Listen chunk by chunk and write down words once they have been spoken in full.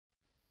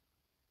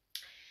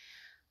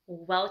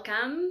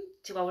Welcome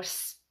to our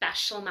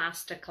special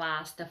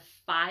masterclass, The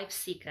 5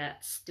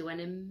 Secrets to an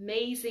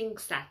Amazing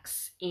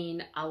Sex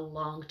in a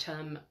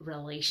Long-Term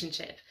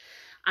Relationship.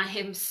 I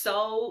am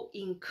so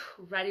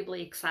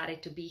incredibly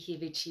excited to be here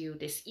with you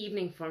this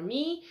evening for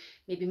me,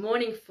 maybe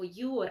morning for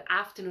you or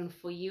afternoon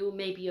for you.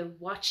 Maybe you're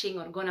watching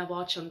or gonna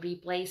watch on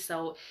replay,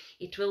 so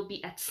it will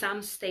be at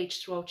some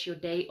stage throughout your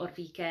day or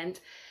weekend.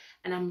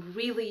 And I'm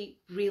really,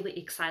 really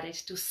excited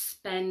to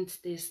spend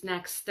this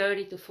next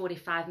 30 to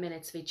 45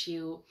 minutes with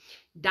you,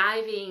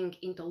 diving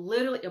into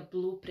literally a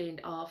blueprint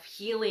of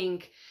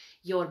healing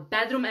your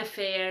bedroom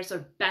affairs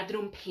or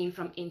bedroom pain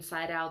from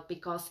inside out,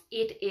 because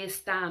it is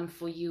time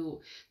for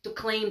you to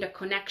claim the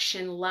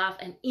connection, love,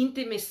 and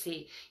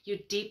intimacy you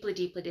deeply,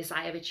 deeply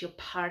desire with your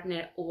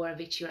partner or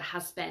with your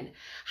husband.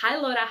 Hi,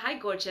 Laura. Hi,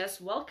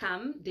 gorgeous.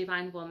 Welcome,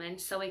 divine woman.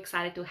 So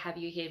excited to have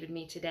you here with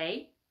me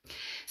today.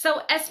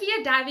 So as we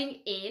are diving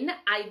in,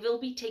 I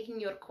will be taking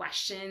your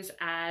questions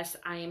as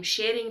I am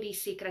sharing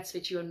these secrets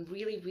with you and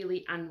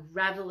really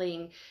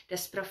unraveling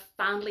this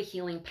profoundly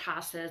healing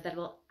process that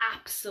will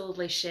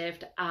absolutely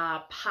shift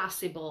a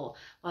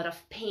lot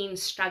of pain,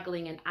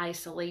 struggling, and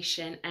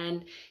isolation,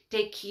 and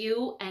take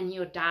you and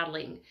your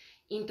darling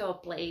into a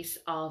place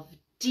of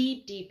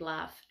deep, deep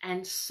love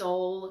and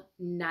soul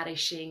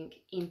nourishing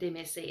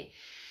intimacy.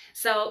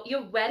 So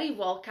you're very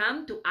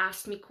welcome to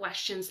ask me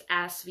questions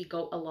as we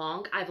go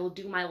along. I will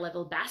do my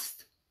level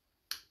best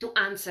to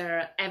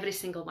answer every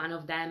single one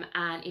of them.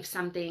 And if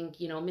something,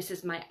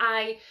 misses my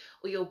eye,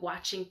 or you're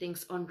watching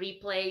things on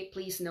replay,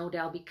 please know that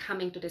I'll be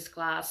coming to this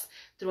class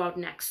throughout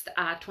next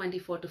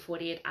 24 to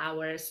 48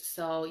 hours.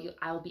 So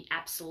I'll be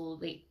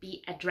absolutely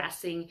be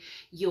addressing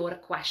your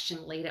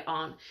question later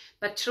on.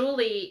 But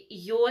truly,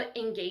 your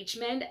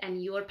engagement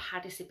and your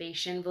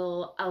participation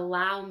will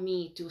allow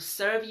me to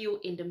serve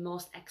you in the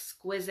most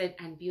exquisite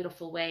and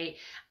beautiful way,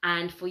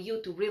 and for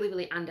you to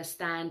really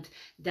understand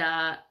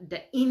the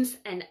ins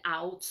and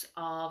outs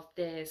of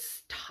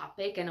this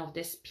topic and of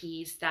this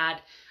piece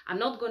that, I'm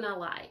not gonna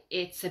lie,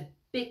 it's a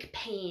big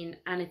pain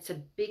and it's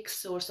a big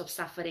source of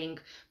suffering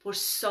for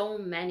so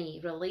many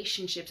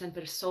relationships and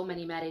for so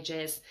many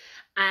marriages.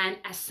 And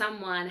as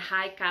someone,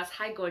 hi Cass,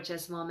 hi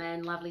gorgeous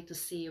woman, lovely to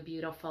see you,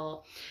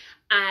 beautiful.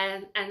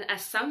 And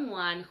as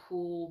someone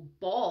who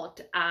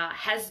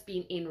has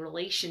been in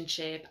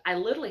relationship, I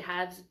literally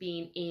have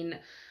been in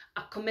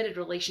a committed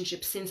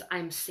relationship since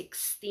I'm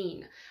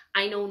 16.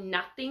 I know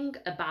nothing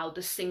about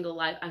the single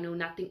life. I know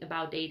nothing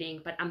about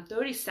dating, but I'm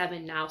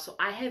 37 now. So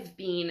I have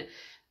been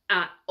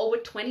over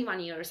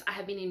 21 years, I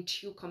have been in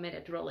 2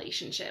 committed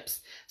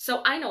relationships.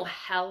 So I know a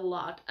hell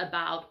lot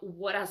about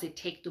what does it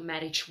take to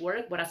marriage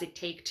work, what does it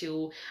take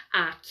to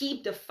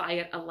keep the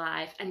fire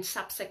alive. And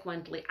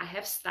subsequently, I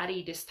have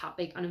studied this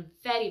topic on a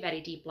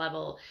very deep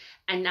level.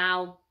 And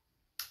now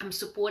I'm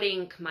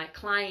supporting my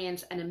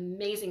clients and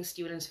amazing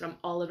students from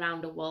all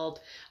around the world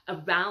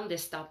around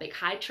this topic.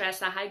 Hi,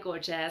 Tressa. Hi,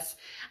 gorgeous.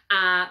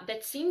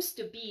 That seems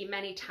to be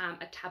many times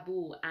a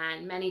taboo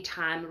and many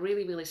times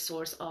really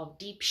source of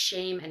deep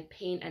shame and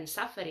pain and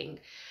suffering.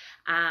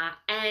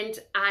 And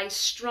I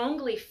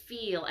strongly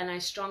feel and I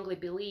strongly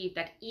believe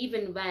that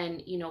even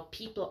when,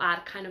 people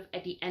are kind of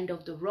at the end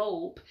of the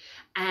rope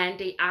and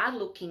they are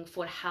looking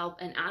for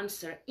help and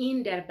answer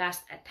in their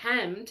best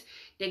attempt,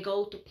 they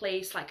go to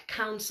place like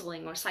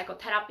counseling or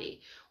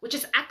psychotherapy, which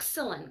is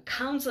excellent.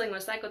 Counseling or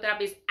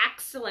psychotherapy is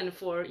excellent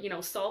for,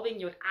 solving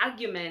your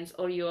arguments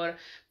or your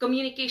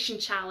communication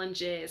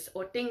challenges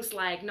or things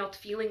like not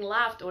feeling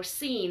loved or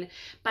seen.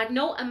 But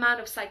no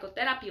amount of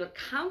psychotherapy or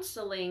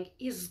counseling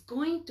is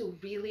going to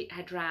really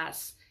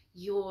address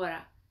your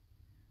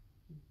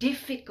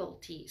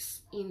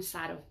difficulties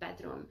inside of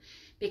bedroom,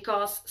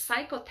 because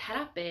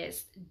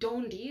psychotherapists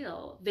don't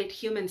deal with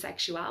human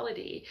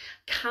sexuality.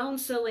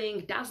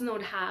 Counseling does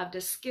not have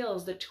the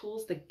skills, the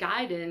tools, the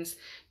guidance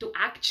to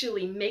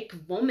actually make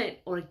women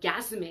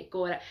orgasmic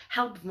or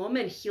help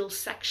women heal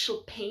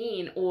sexual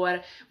pain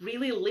or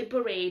really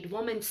liberate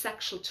women's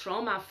sexual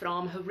trauma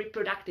from her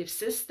reproductive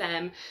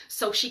system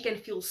so she can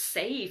feel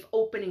safe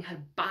opening her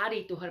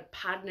body to her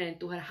partner and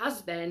to her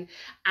husband.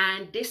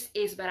 And this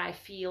is where I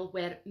feel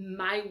where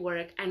my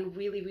work and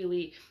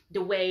really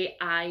the way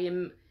I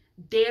am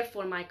there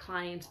for my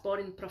clients, both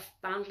in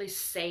profoundly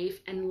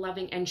safe and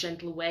loving and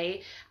gentle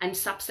way, and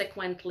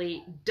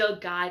subsequently the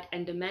guide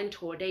and the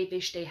mentor they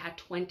wish they had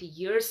 20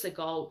 years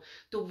ago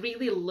to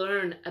really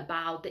learn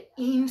about the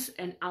ins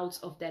and outs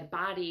of their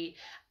body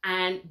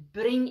and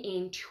bring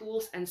in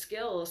tools and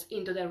skills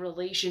into their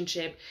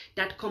relationship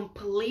that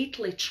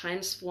completely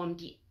transform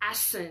the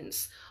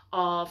essence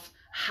of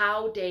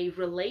how they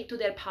relate to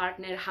their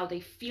partner, how they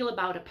feel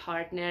about a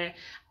partner,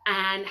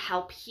 and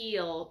help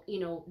heal,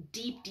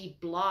 deep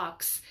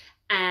blocks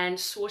and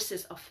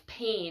sources of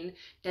pain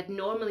that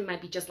normally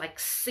might be just like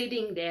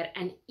sitting there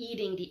and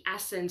eating the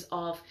essence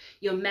of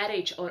your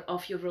marriage or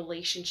of your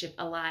relationship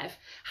alive.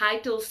 Hi,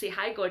 Tulsi.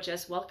 Hi,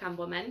 gorgeous. Welcome,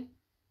 woman.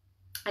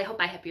 I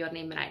hope I have your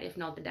name right. If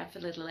not, then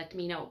definitely let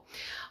me know.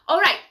 All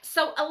right,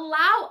 so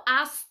allow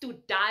us to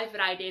dive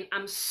right in.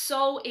 I'm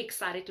so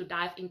excited to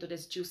dive into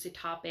this juicy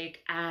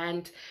topic.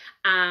 And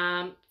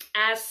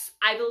as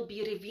I will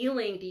be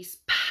revealing these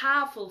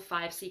powerful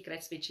 5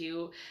 secrets with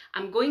you,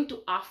 I'm going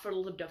to offer a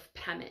little bit of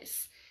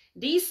premise.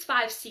 These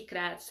 5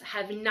 secrets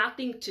have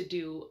nothing to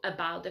do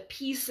about the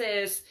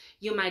pieces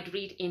you might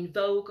read in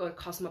Vogue or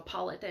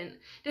Cosmopolitan.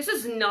 This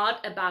is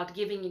not about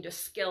giving you the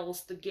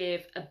skills to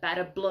give a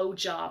better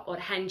blowjob or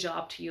hand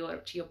job to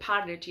your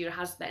partner, to your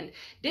husband.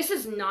 This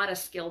is not a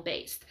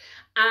skill-based.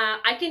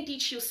 I can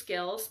teach you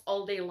skills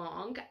all day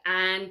long,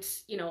 and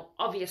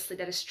obviously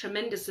there is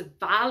tremendous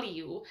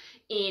value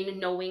in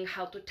knowing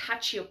how to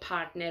touch your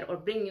partner or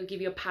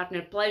give your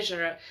partner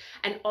pleasure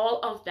and all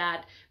of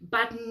that,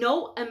 but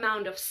no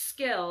amount of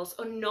skills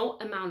or no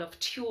amount of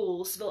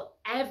tools will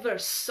ever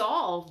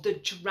solve the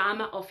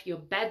drama of your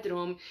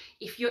bedroom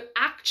if you're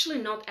actually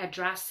not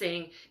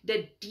addressing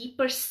the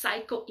deeper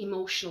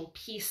psycho-emotional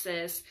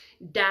pieces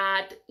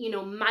that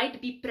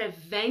might be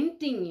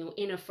preventing you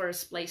in the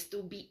first place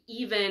to be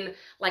even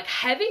like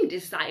having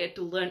desire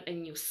to learn a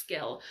new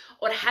skill,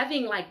 or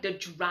having like the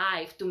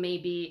drive to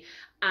maybe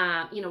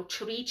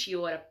treat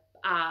your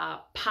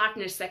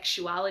partner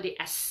sexuality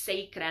as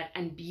sacred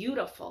and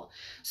beautiful.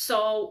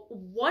 So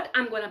what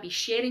I'm going to be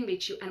sharing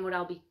with you and what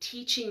I'll be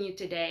teaching you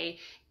today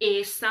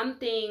is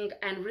something,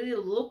 and really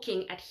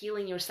looking at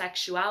healing your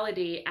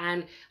sexuality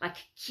and like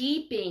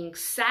keeping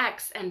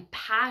sex and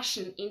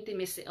passion,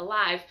 intimacy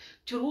alive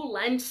through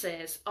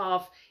lenses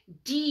of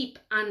deep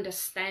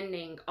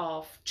understanding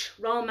of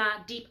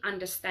trauma, deep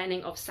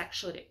understanding of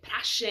sexual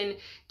repression,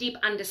 deep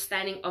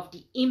understanding of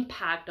the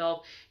impact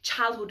of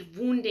childhood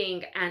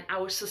wounding and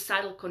our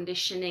societal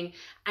conditioning,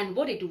 and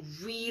what it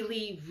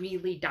really,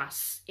 really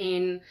does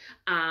in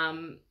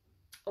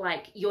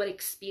like your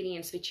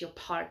experience with your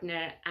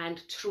partner,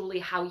 and truly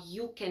how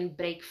you can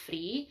break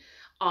free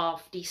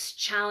of these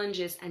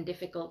challenges and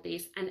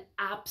difficulties and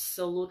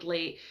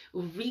absolutely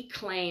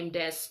reclaim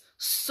this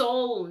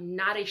soul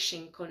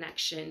nourishing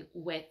connection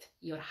with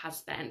your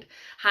husband.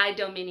 Hi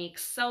Dominique,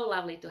 so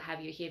lovely to have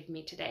you here with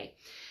me today.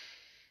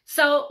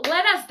 So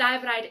let us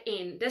dive right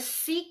in. The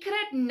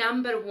secret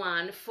number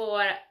 1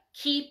 for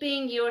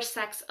keeping your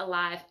sex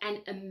alive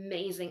and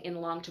amazing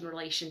in long-term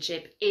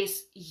relationship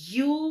is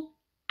you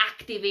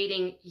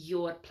activating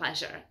your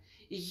pleasure.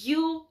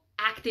 You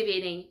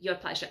activating your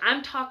pleasure.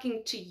 I'm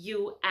talking to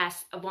you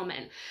as a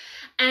woman.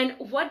 And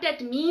what that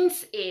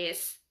means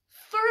is,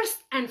 first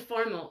and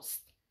foremost,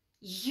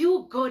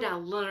 you gotta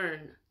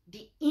learn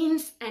the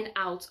ins and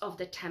outs of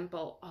the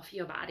temple of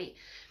your body.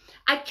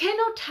 I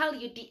cannot tell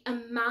you the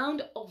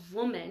amount of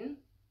women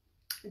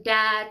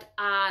that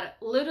are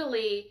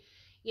literally,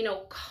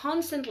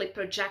 constantly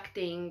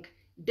projecting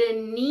the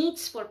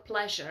needs for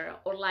pleasure,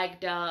 or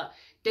like the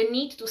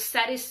need to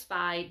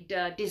satisfy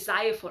the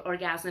desire for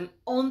orgasm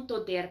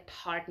onto their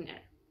partner,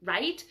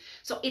 right?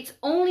 So it's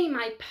only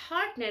my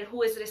partner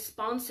who is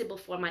responsible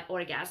for my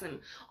orgasm,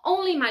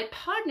 only my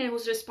partner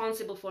who's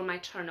responsible for my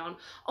turn on,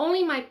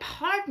 only my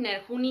partner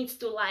who needs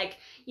to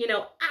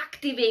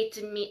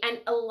activate me and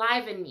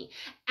enliven me.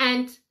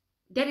 And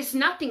there is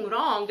nothing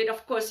wrong with,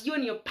 of course, you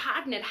and your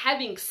partner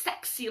having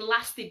sexy,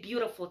 lusty,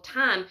 beautiful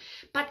time.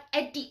 But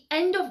at the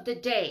end of the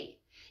day,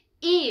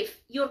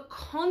 if you're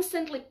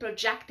constantly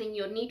projecting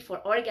your need for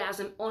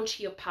orgasm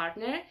onto your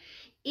partner,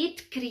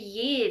 it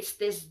creates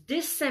this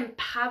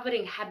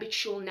disempowering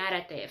habitual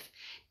narrative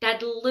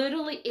that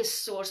literally is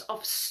source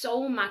of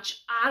so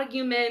much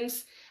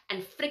arguments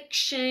and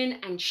friction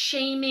and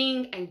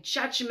shaming and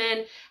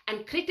judgment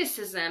and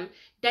criticism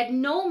that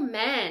no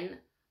man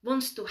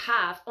wants to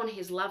have on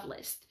his love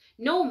list.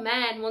 No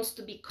man wants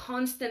to be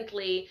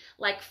constantly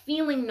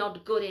feeling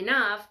not good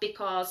enough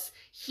because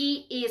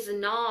he is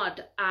not,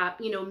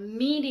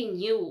 meeting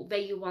you where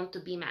you want to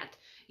be met.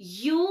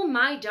 You,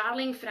 my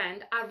darling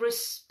friend, are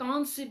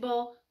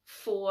responsible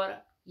for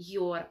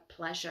your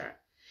pleasure.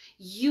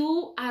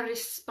 You are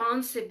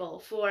responsible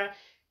for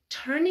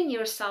turning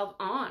yourself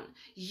on.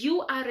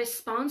 You are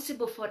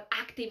responsible for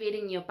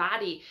activating your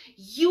body.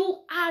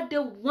 You are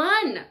the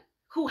one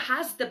who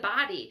has the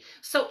body.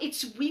 So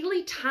it's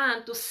really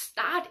time to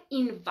start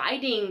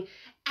inviting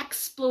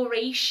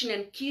exploration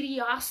and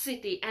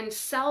curiosity and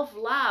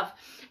self-love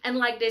and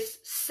this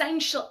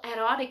sensual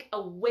erotic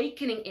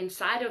awakening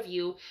inside of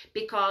you,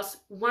 because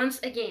once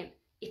again,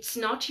 it's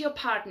not your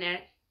partner,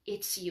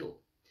 it's you.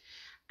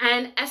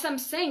 And as I'm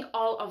saying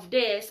all of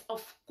this,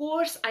 of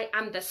course, I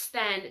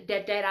understand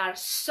that there are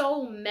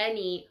so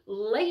many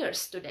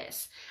layers to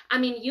this. I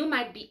mean, you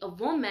might be a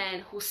woman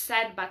who,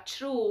 sad but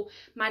true,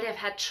 might have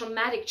had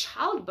traumatic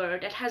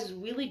childbirth that has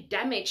really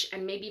damaged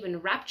and maybe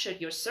even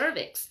ruptured your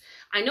cervix.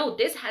 I know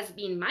this has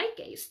been my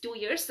case. 2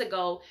 years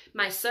ago,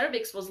 my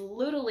cervix was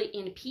literally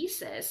in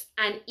pieces.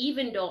 And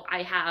even though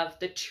I have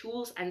the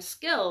tools and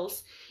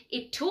skills,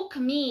 it took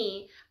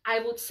me, I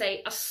would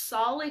say, a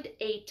solid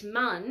 8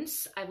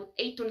 months,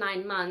 8 to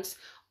 9 months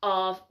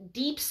of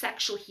deep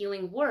sexual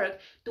healing work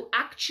to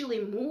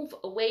actually move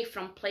away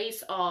from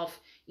place of,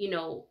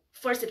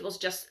 first it was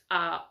just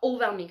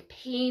overwhelming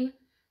pain.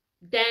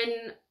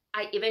 Then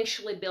I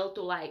eventually built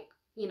to like,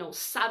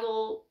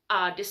 subtle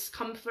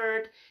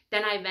discomfort.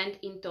 Then I went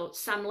into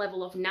some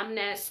level of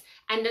numbness.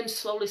 And then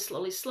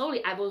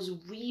slowly, I was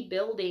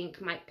rebuilding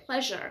my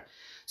pleasure.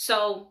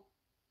 So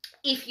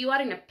if you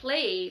are in a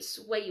place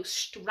where you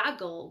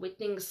struggle with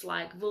things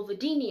like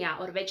vulvodynia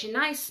or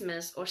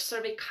vaginismus or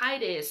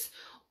cervicitis,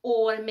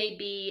 or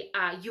maybe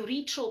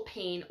urethral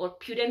pain or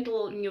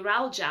pudendal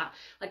neuralgia,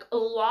 like a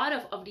lot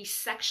of these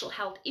sexual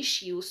health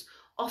issues,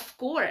 of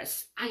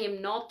course, I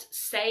am not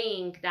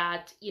saying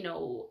that,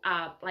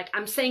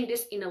 I'm saying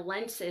this in a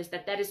lenses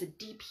that is a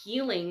deep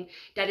healing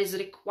that is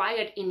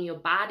required in your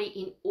body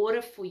in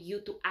order for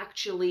you to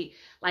actually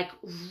like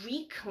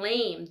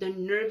reclaim the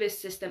nervous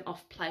system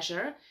of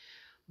pleasure.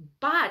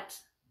 But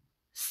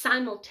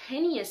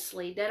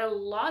simultaneously, there are a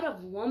lot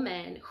of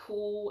women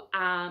who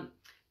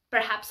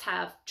perhaps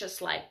have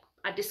just like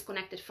are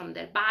disconnected from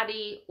their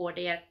body, or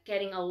they are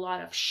getting a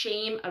lot of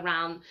shame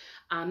around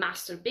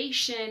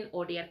masturbation,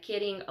 or they are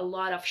getting a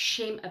lot of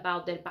shame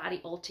about their body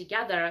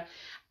altogether.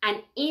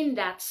 And in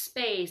that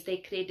space, they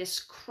create this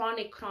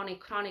chronic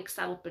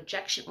subtle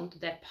projection onto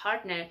their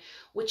partner,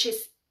 which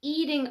is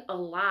eating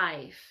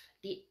alive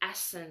the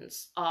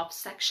essence of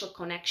sexual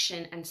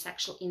connection and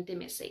sexual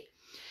intimacy.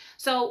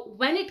 So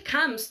when it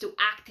comes to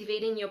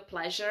activating your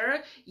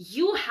pleasure,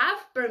 you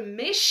have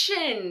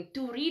permission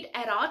to read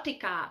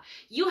erotica.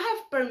 You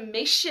have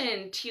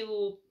permission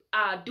to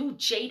do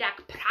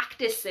JDAC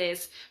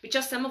practices, which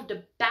are some of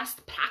the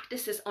best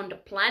practices on the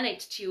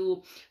planet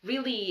to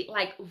really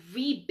like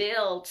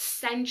rebuild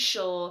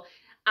sensual,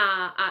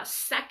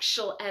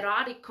 sexual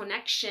erotic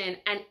connection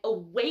and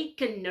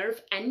awaken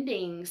nerve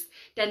endings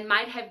that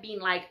might have been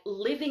like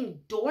living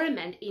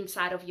dormant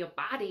inside of your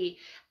body,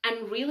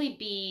 and really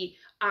be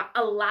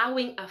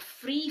allowing a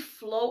free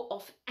flow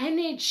of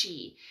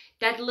energy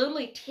that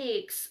literally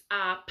takes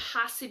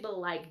possible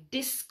like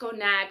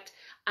disconnect,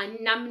 a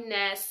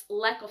numbness,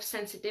 lack of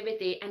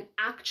sensitivity, and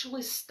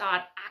actually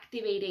start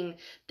activating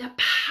the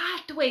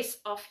pathways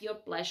of your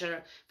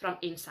pleasure from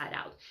inside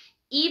out.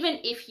 Even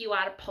if you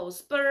are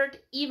post-birth,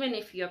 even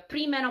if you're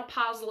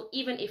premenopausal,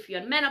 even if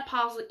you're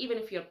menopausal, even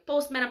if you're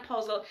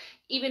postmenopausal,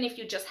 even if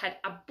you just had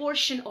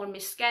abortion or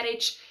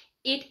miscarriage,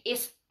 it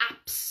is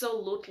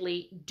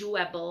absolutely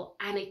doable,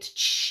 and it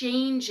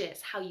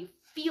changes how you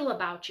feel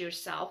about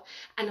yourself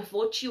and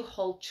what you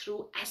hold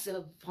true as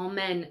a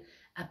woman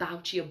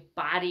about your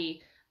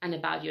body and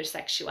about your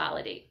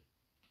sexuality.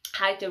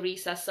 Hi,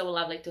 Teresa. So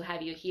lovely to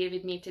have you here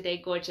with me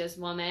today, gorgeous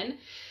woman.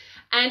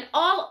 And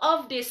all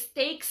of this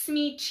takes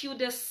me to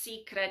the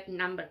secret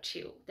number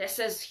 2. This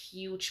is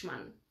huge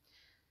one.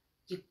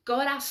 You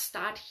gotta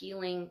start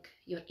healing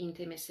your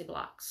intimacy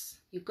blocks.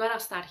 You gotta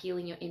start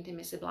healing your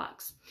intimacy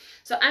blocks.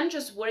 So I'm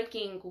just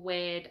working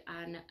with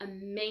an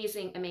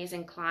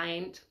amazing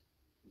client.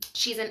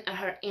 She's in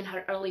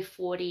her early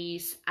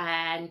 40s,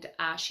 and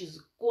she's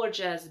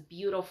gorgeous,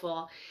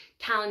 beautiful,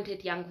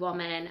 talented young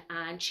woman,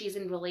 and she's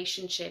in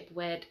relationship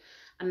with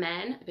a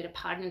man, with a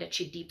partner that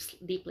she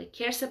deeply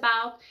cares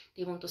about.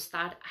 They want to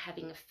start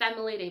having a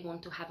family, they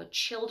want to have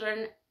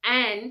children,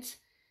 and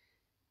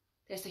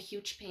there's a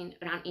huge pain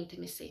around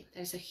intimacy.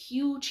 There's a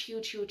huge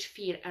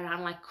fear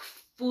around like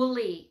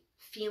fully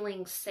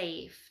feeling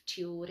safe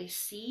to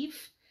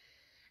receive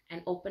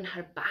and open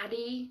her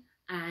body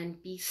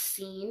and be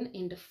seen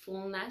in the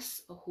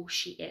fullness of who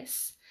she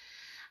is.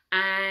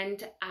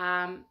 And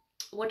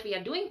what we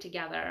are doing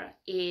together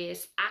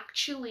is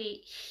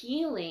actually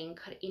healing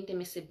her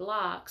intimacy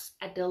blocks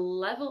at the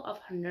level of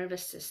her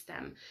nervous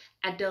system,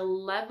 at the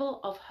level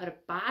of her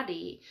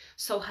body,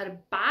 so her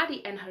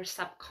body and her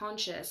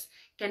subconscious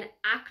can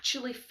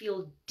actually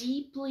feel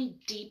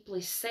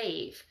deeply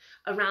safe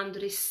around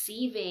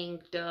receiving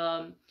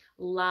the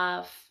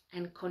love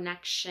and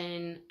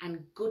connection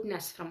and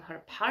goodness from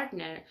her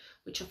partner,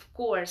 which of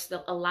course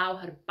will allow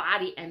her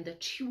body and the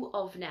two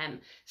of them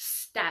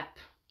step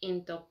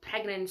into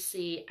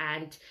pregnancy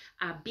and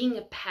being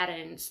a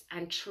parents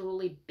and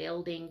truly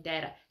building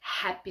their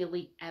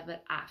happily ever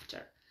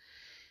after.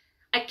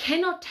 I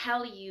cannot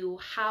tell you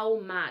how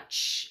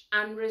much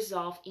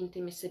unresolved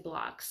intimacy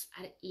blocks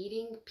are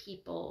eating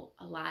people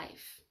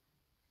alive.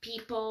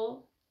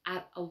 People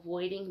are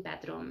avoiding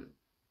bedroom.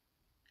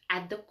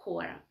 At the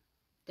core,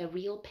 the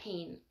real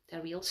pain,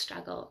 the real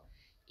struggle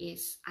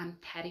is I'm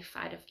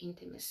terrified of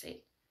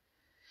intimacy.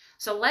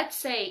 So let's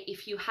say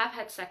if you have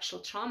had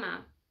sexual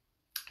trauma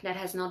that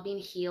has not been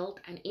healed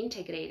and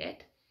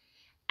integrated,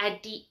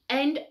 at the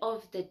end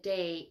of the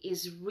day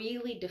is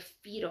really the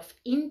fear of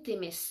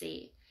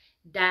intimacy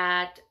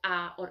that,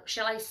 or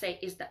shall I say,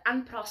 is the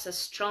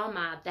unprocessed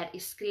trauma that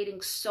is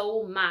creating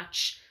so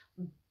much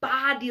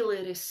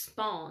bodily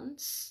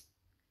response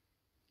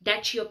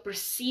that you're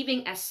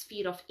perceiving as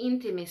fear of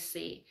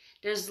intimacy.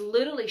 There's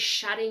literally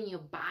shutting your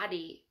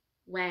body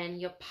when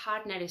your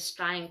partner is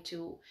trying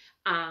to,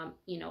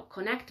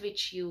 connect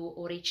with you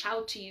or reach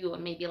out to you, or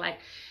maybe like,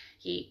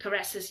 he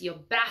caresses your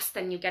breast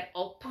and you get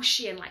all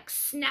pushy and like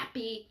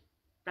snappy,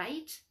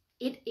 right?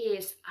 It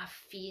is a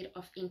fear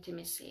of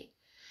intimacy.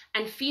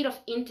 And fear of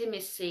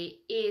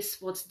intimacy is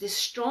what's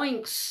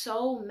destroying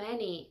so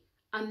many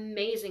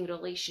amazing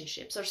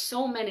relationships, or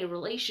so many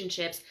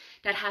relationships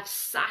that have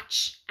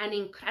such an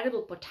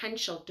incredible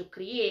potential to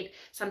create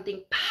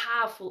something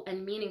powerful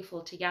and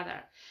meaningful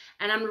together.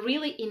 And I'm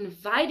really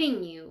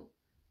inviting you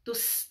to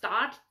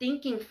start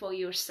thinking for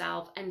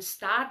yourself and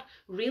start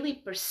really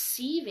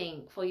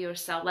perceiving for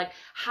yourself, like,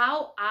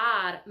 how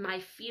are my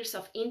fears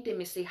of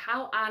intimacy?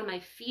 How are my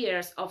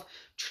fears of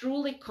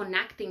truly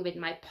connecting with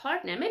my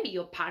partner? Maybe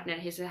your partner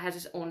has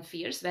his own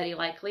fears, very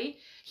likely.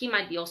 He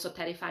might be also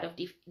terrified of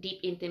deep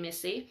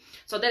intimacy.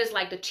 So there's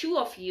like the two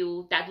of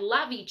you that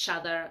love each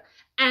other,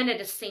 and at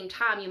the same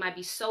time, you might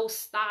be so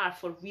starved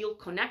for real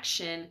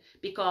connection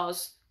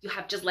because you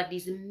have just like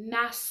these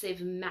massive,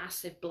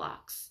 massive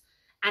blocks.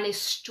 And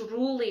it's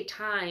truly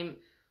time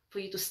for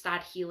you to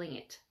start healing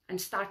it and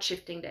start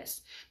shifting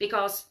this.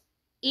 Because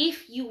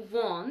if you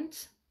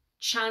want,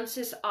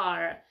 chances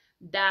are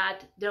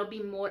that there'll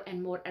be more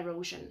and more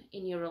erosion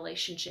in your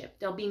relationship.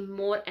 There'll be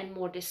more and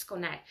more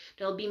disconnect.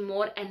 There'll be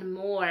more and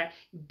more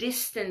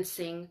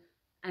distancing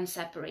and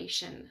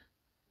separation.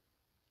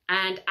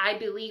 And I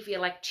believe we're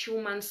like 2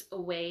 months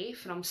away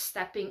from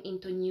stepping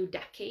into a new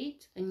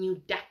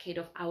decade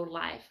of our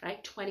life,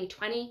 right?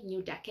 2020,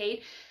 new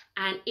decade.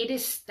 And it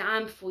is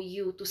time for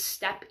you to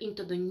step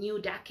into the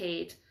new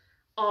decade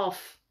of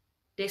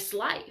this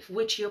life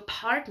with your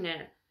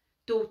partner,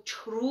 to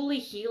truly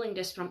healing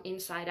this from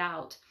inside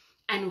out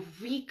and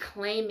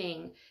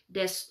reclaiming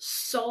this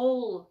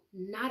soul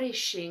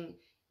nourishing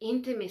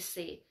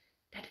intimacy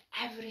that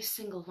every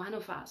single one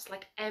of us,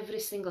 like every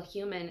single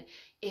human,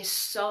 is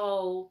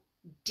so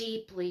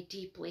deeply,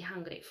 deeply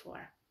hungry for.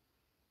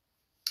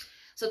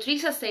 So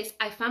Teresa says,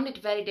 I found it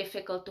very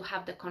difficult to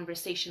have the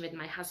conversation with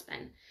my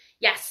husband.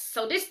 Yes,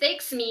 so this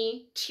takes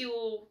me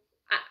to,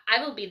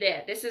 I will be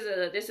there. This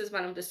is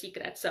one of the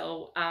secrets.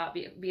 So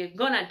we're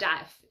gonna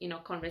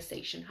dive,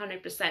 conversation,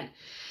 100%.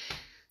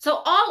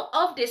 So all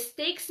of this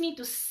takes me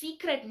to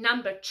secret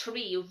number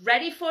 3.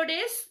 Ready for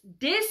this?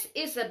 This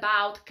is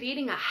about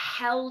creating a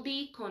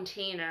healthy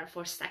container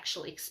for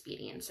sexual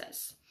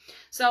experiences.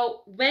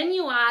 So when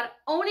you are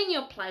owning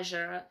your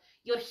pleasure,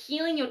 you're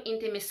healing your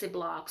intimacy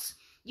blocks,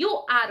 you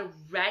are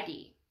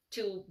ready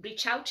to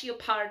reach out to your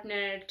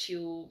partner,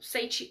 to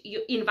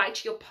you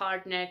invite your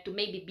partner to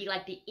maybe be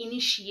like the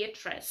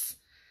initiatress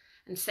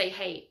and say,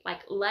 hey, like,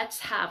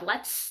 let's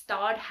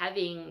start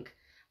having,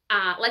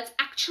 let's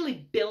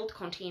actually build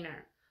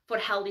container for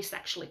healthy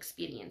sexual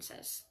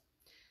experiences.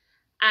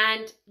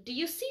 And do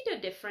you see the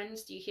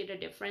difference? Do you hear the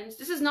difference?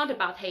 This is not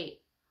about, hey,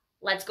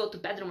 let's go to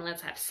bedroom and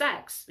let's have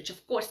sex, which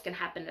of course can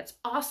happen. That's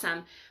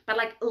awesome. But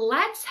like,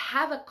 let's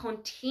have a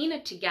container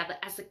together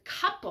as a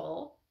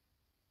couple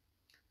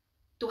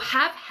to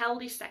have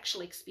healthy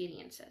sexual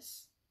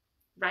experiences,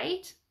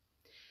 right?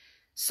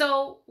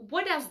 So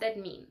what does that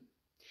mean?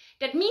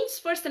 That means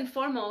first and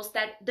foremost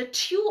that the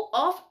two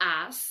of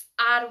us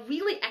are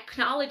really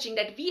acknowledging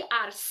that we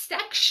are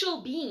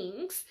sexual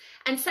beings,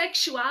 and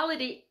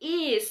sexuality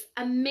is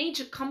a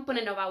major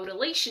component of our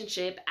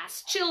relationship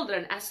as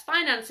children, as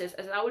finances,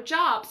 as our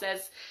jobs,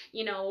 as,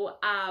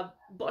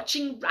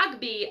 watching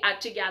rugby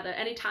together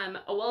anytime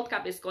a World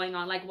Cup is going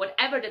on, like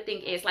whatever the thing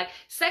is, like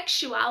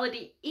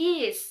sexuality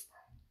is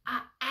an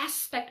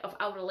aspect of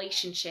our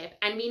relationship,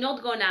 and we're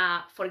not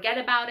gonna forget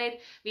about it.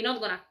 We're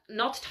not gonna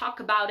not talk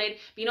about it.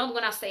 We're not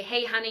gonna say,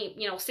 hey honey,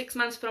 6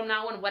 months from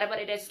now and whatever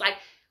it is. Like,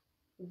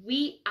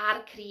 we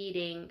are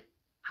creating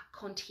a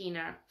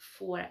container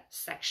for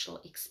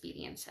sexual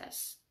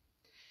experiences.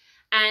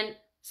 And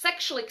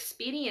sexual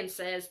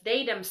experiences,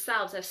 they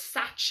themselves have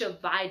such a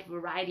wide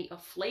variety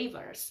of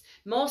flavors.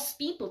 Most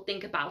people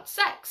think about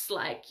sex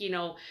like,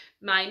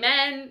 my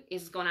man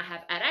is gonna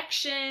have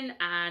erection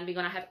and we're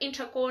gonna have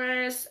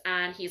intercourse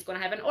and he's gonna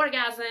have an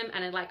orgasm,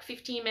 and in like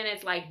 15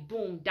 minutes, like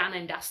boom, done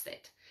and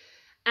dusted.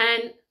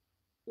 And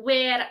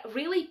where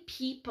really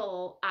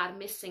people are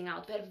missing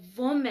out, where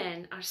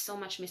women are so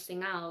much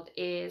missing out,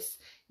 is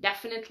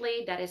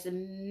definitely that is a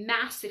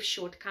massive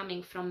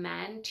shortcoming from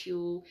men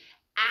to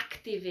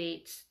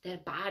activate their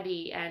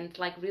body and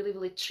like really,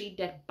 really treat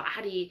their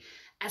body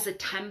as a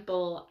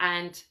temple,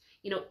 and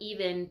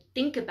even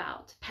think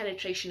about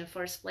penetration in the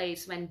first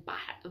place when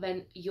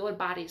your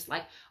body is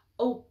like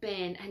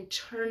open and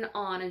turn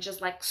on and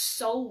just like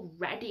so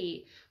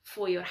ready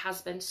for your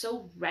husband,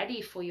 so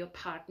ready for your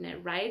partner,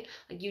 right?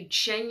 Like you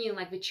genuine,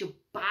 like with your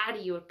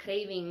body, you're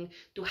craving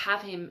to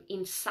have him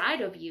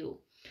inside of you.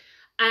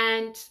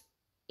 And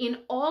in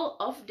all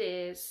of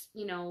this,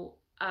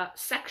 a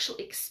sexual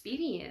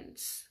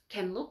experience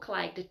can look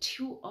like the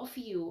two of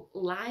you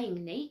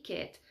lying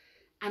naked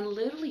and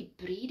literally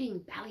breathing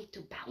belly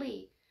to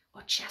belly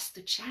or chest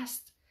to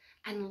chest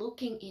and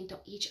looking into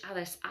each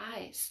other's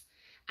eyes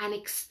and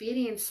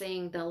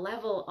experiencing the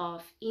level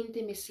of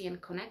intimacy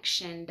and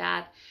connection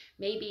that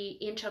maybe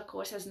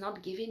intercourse has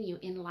not given you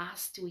in the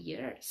last 2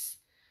 years.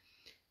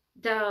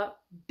 the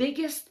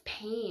biggest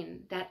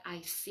pain that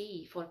I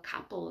see for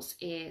couples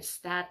is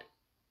that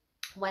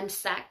when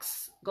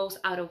sex goes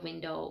out of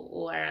window,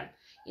 or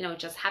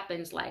just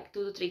happens like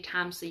 2 to 3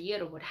 times a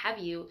year or what have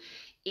you,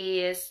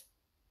 is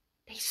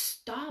they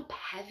stop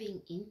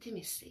having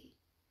intimacy.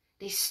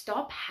 They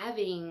stop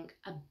having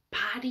a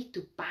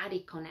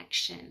body-to-body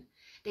connection.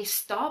 They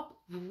stop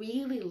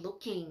really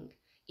looking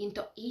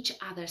into each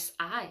other's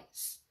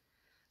eyes.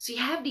 So you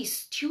have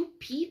these two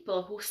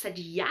people who said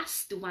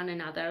yes to one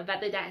another,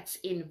 whether that's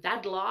in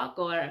wedlock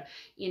or,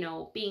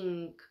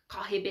 being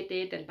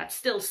cohabited, but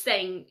still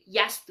saying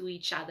yes to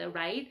each other,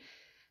 right?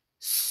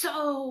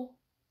 So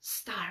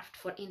starved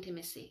for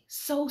intimacy,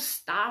 so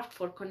starved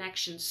for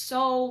connection,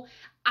 so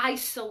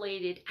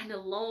isolated and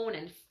alone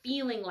and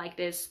feeling like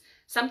this,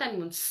 sometimes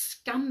even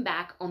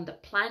scumbag on the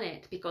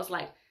planet, because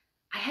like,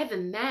 I have a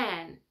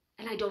man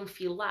and I don't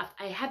feel loved.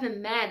 I have a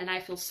man and I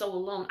feel so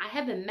alone. I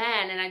have a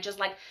man and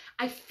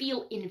I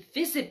feel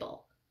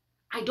invisible.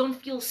 I don't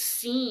feel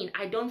seen.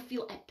 I don't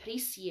feel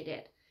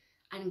appreciated.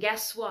 And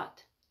guess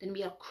what? Then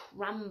we are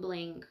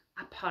crumbling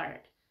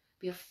apart.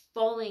 We are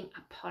falling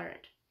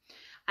apart.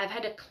 I've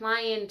had a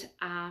client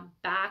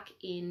back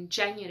in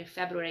January,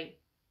 February,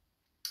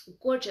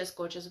 gorgeous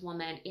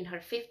woman in her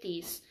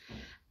 50s.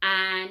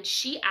 And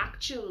she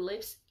actually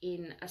lives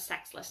in a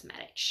sexless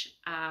marriage.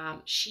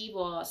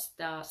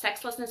 The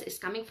sexlessness is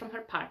coming from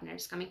her partner,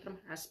 it's coming from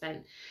her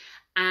husband.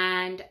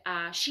 And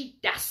she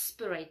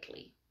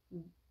desperately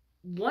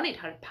wanted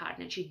her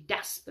partner. She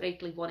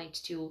desperately wanted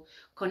to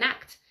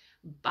connect.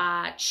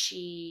 But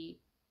she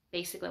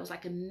basically was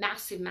like a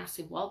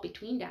massive wall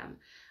between them.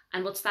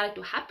 And what started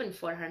to happen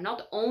for her,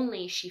 not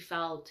only she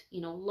felt,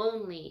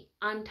 lonely,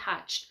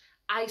 untouched,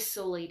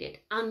 isolated,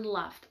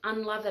 unloved,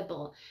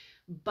 unlovable,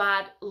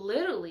 but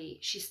literally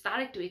she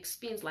started to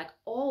experience like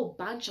all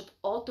bunch of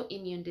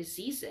autoimmune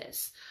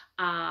diseases,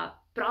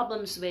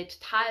 problems with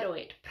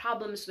thyroid,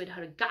 problems with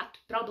her gut,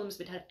 problems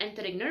with her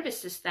enteric nervous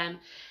system.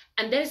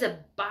 And there's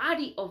a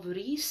body of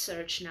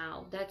research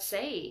now that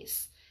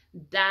says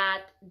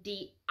that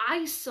the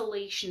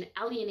isolation,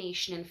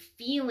 alienation, and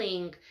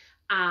feeling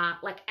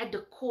like at the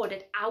core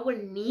that our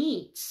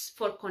needs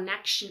for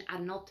connection are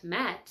not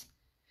met,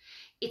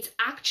 it's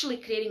actually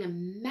creating a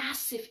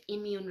massive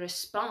immune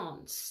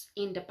response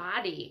in the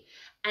body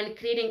and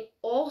creating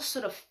all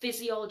sort of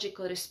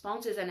physiological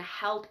responses and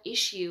health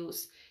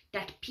issues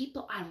that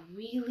people are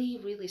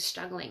really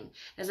struggling.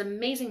 There's an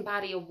amazing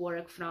body of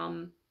work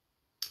from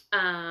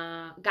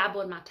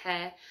Gabor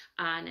Mate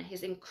and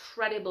his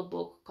incredible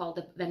book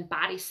called When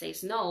Body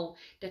Says No,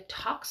 that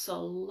talks a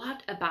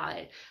lot about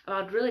it,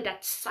 about really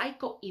that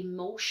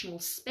psycho-emotional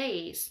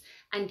space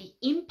and the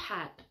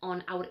impact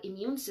on our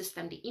immune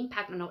system, the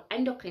impact on our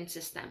endocrine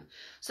system.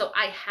 So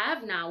I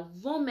have now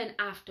woman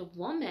after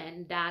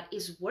woman that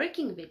is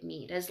working with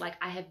me. There's like,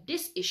 I have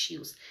these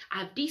issues, I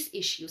have these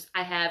issues,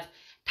 I have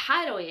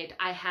thyroid,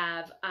 I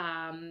have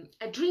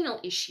adrenal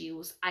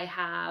issues, I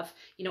have,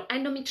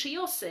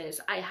 endometriosis,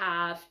 I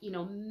have,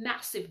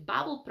 massive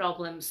bowel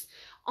problems,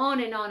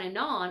 on and on and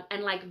on.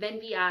 And like when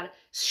we are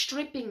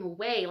stripping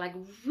away, like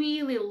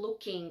really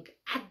looking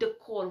at the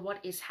core,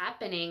 what is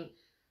happening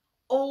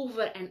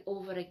over and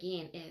over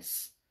again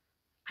is,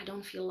 I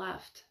don't feel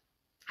loved.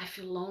 I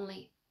feel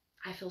lonely.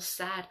 I feel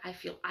sad. I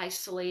feel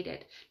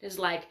isolated. There's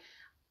like,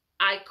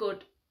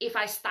 if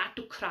I start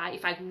to cry,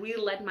 if I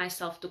really let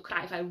myself to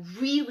cry, if I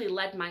really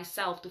let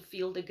myself to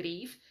feel the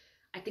grief,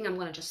 I think I'm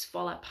going to just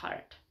fall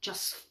apart.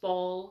 Just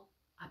fall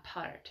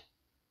apart.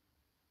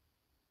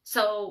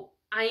 So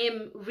I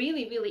am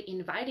really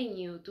inviting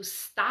you to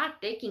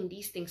start taking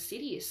these things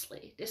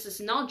seriously. This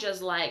is not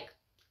just like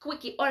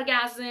quickie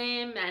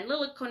orgasm and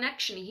little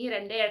connection here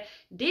and there.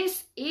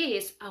 This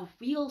is a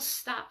real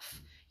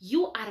stuff.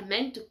 You are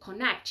meant to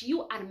connect.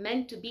 You are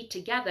meant to be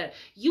together.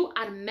 You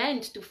are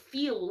meant to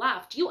feel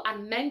loved. You are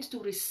meant to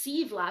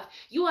receive love.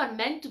 You are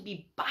meant to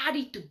be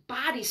body to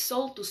body,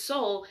 soul to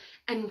soul,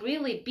 and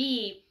really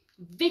be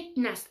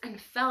witnessed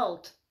and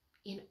felt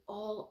in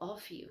all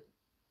of you,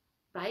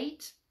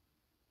 right?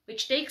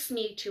 Which takes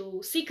me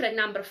to secret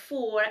number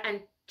 4,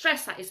 and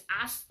Tressa is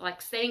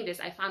saying this,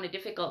 I found it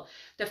difficult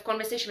to have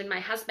conversation with my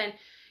husband.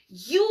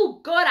 You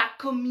gotta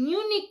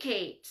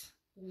communicate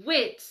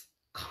with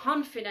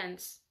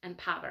confidence and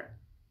power.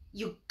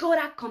 You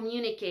gotta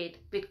communicate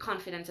with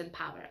confidence and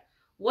power.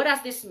 What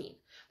does this mean?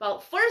 Well,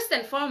 first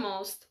and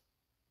foremost,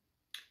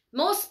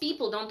 most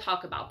people don't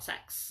talk about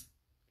sex.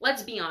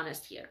 Let's be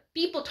honest here.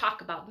 People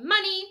talk about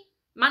money.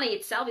 Money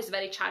itself is a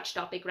very charged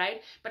topic,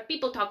 right? But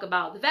people talk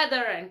about the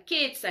weather and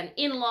kids and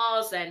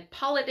in-laws and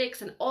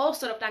politics and all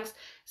sort of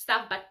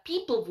stuff, but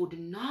people would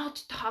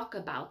not talk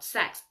about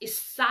sex. It's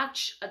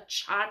such a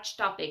charged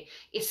topic.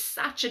 It's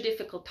such a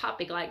difficult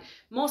topic. Like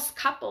most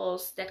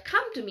couples that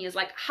come to me is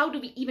like, how do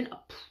we even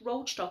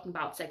approach talking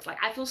about sex? Like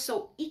I feel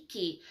so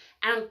icky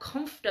and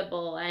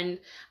uncomfortable, and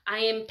I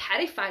am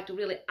terrified to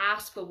really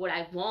ask for what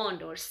I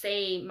want or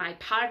say my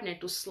partner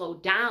to slow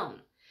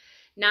down.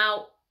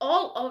 Now,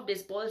 all of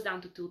this boils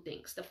down to 2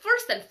 things. The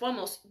first and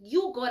foremost,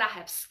 you gotta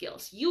have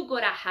skills. You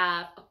gotta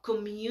have a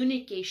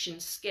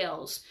communication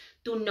skills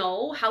to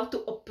know how to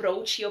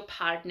approach your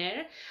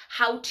partner,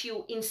 how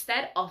to,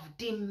 instead of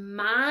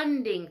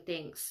demanding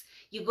things,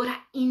 you gotta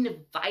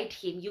invite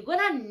him. You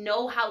gotta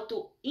know how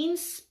to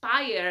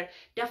inspire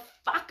the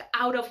fuck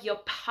out of your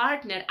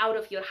partner, out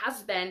of your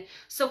husband,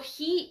 so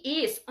he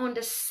is on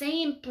the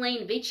same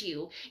plane with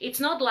you. It's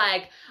not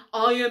like,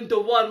 I am the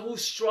one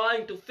who's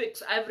trying to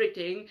fix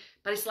everything,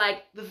 but it's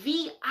like,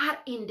 we are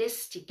in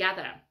this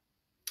together.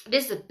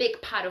 This is a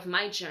big part of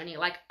my journey.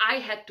 Like, I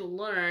had to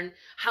learn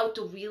how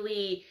to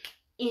really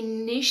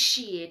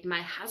initiate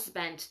my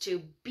husband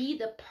to be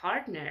the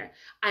partner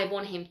I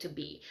want him to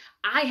be.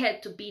 I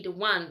had to be the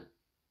one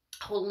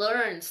who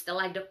learns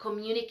the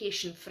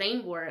communication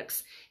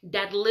frameworks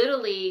that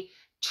literally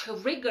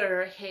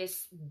trigger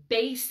his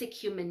basic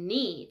human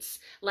needs,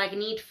 like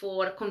need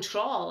for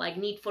control, like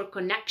need for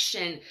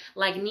connection,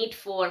 like need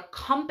for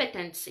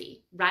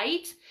competency,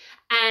 right?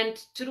 And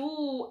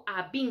through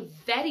being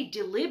very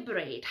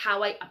deliberate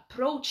how I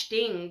approach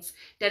things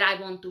that I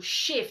want to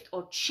shift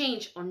or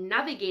change or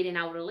navigate in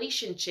our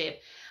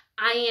relationship,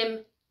 I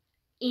am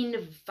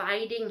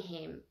inviting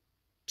him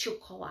to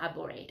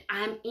collaborate.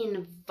 I'm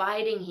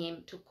inviting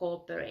him to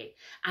cooperate.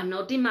 I'm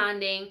not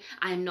demanding,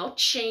 I'm not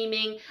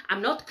shaming,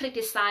 I'm not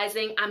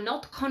criticizing, I'm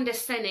not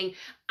condescending.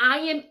 I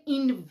am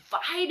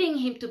inviting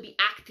him to be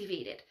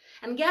activated.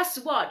 And guess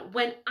what?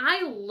 When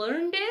I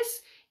learned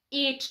this,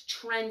 it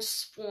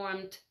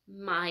transformed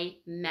my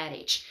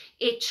marriage.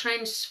 It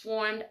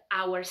transformed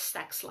our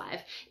sex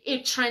life.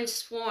 It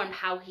transformed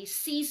how he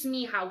sees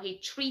me, how he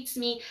treats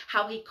me,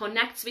 how he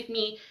connects with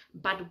me.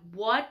 But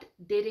what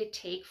did it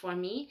take for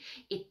me?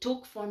 It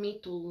took for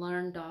me to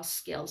learn those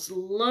skills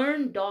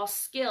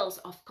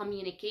of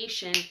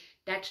communication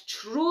that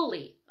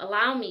truly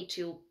allow me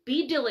to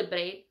be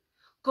deliberate,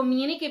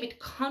 communicate with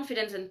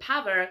confidence and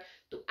power,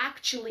 to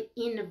actually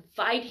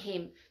invite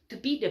him to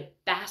be the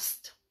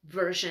best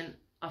version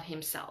of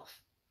himself.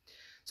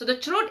 So the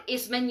truth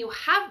is, when you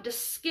have the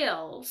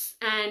skills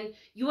and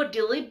you are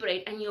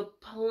deliberate and you're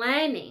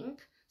planning,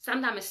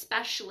 sometimes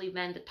especially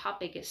when the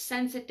topic is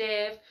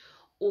sensitive,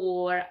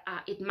 or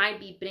it might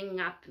be bringing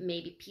up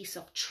maybe piece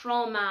of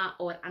trauma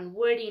or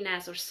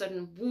unworthiness or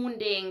certain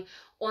wounding,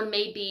 or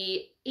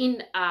maybe you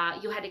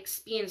had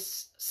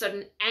experienced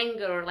certain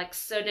anger, like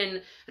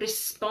certain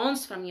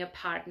response from your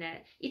partner,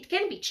 it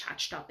can be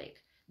charged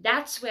topic.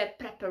 That's where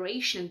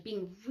preparation,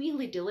 being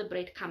really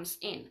deliberate, comes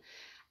in.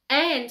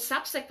 And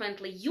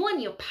subsequently, you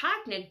and your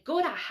partner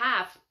gotta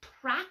have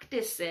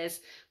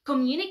practices,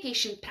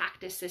 communication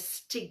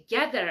practices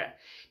together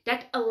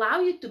that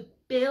allow you to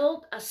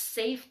build a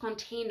safe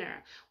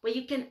container where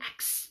you can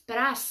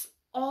express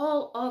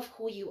all of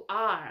who you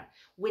are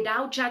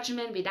without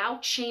judgment,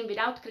 without shame,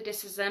 without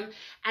criticism,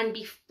 and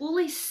be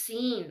fully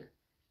seen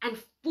and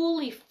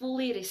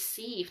fully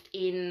received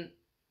in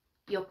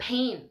your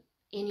pain,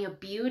 in your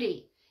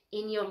beauty,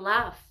 in your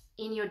love,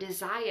 in your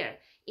desire,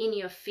 in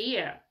your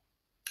fear.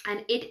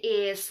 And it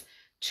is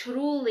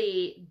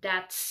truly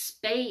that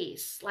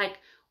space, like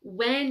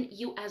when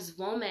you as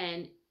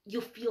woman,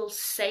 you feel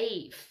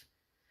safe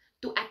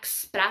to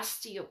express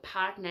to your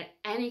partner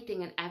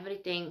anything and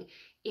everything,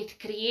 it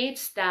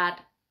creates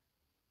that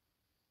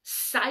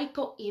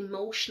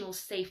psycho-emotional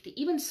safety,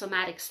 even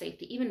somatic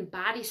safety, even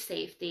body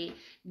safety,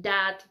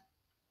 that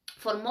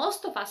for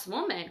most of us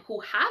women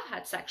who have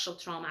had sexual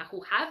trauma,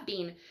 who have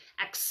been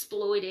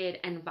exploited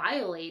and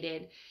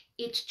violated,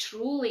 it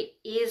truly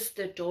is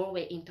the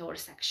doorway into our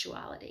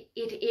sexuality.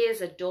 It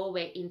is a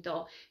doorway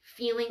into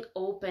feeling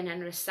open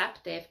and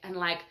receptive and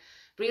like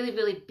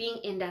really being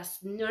in that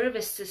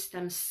nervous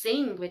system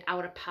sync with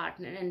our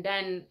partner. And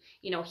then,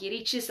 you know, he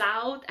reaches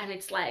out and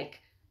it's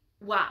like,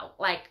 wow,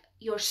 like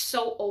you're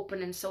so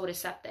open and so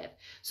receptive.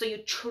 So you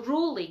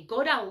truly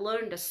gotta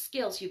learn the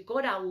skills. You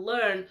gotta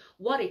learn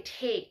what it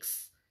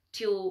takes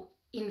to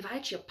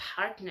invite your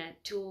partner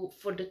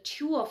for the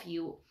two of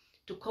you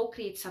to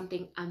co-create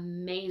something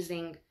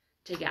amazing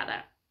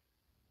together.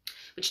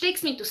 Which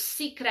takes me to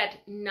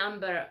secret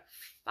number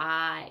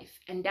 5,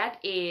 and that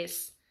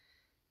is,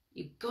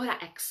 you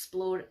gotta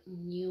explore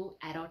new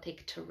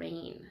erotic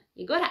terrain.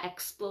 You gotta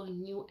explore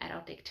new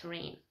erotic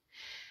terrain.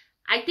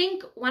 I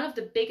think one of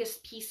the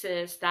biggest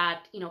pieces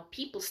that, you know,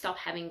 people stop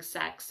having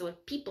sex, or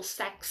people's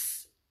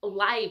sex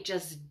life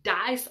just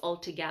dies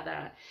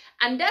altogether.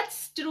 And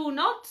that's true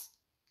not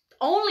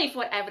only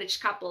for average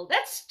couple,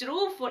 that's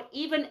true for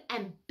even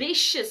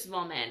ambitious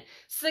women,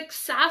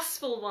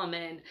 successful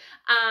women,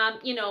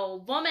 you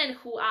know, women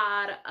who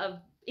are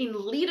in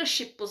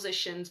leadership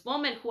positions,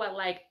 women who are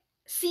like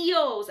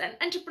CEOs and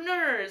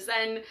entrepreneurs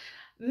and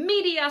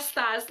media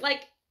stars.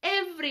 Like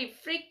every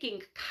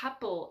freaking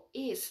couple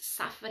is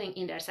suffering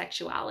in their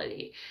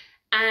sexuality.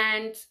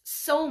 And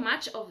so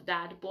much of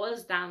that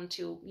boils down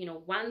to, you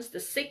know, once the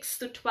 6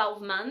 to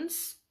 12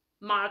 months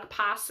mark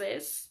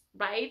passes,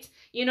 right?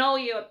 You know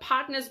your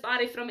partner's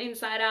body from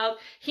inside out.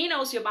 He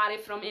knows your body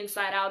from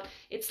inside out.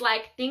 It's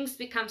like things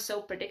become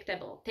so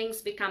predictable.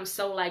 Things become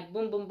so like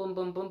boom, boom, boom,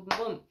 boom, boom,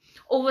 boom.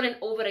 Over and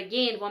over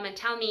again, women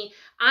tell me,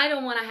 I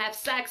don't want to have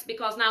sex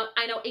because now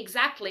I know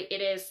exactly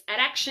it is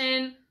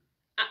erection,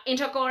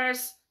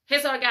 intercourse,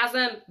 his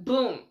orgasm,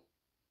 boom,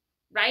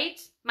 right?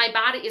 My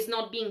body is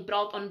not being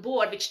brought on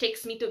board, which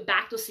takes me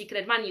back to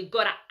secret one. You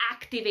gotta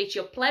activate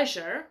your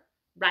pleasure,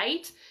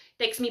 right?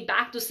 Takes me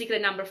back to secret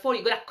number 4.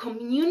 You gotta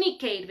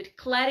communicate with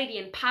clarity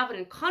and power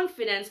and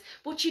confidence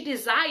what you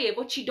desire,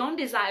 what you don't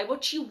desire,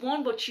 what you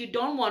want, what you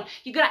don't want.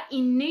 You gotta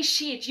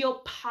initiate your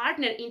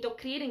partner into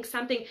creating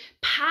something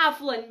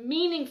powerful and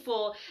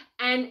meaningful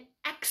and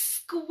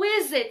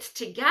exquisite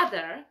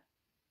together.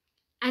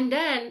 And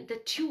then the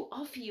two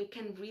of you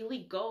can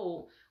really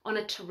go on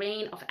a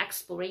terrain of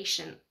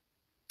exploration.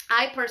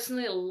 I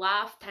personally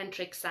love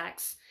tantric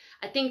sex.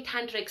 I think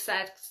tantric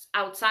sex,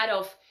 outside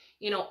of,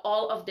 you know,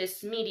 all of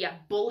this media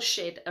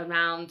bullshit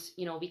around,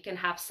 you know, we can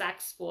have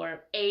sex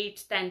for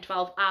 8, 10,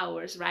 12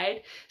 hours,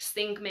 right?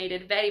 Sting made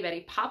it very,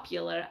 very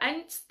popular,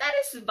 and that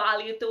is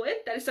value to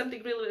it. That is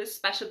something really, really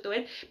special to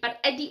it. But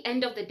at the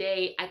end of the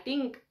day, I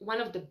think one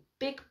of the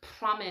big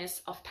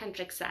promise of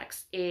tantric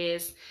sex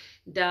is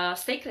the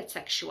sacred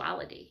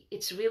sexuality.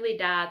 It's really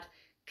that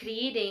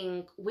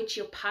creating with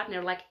your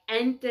partner, like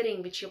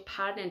entering with your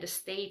partner in the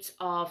states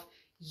of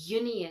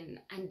union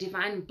and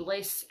divine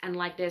bliss and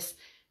like this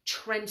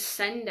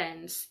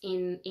transcendence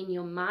in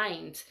your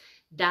mind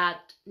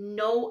that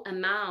no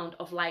amount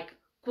of like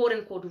quote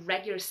unquote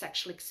regular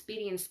sexual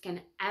experience can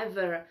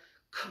ever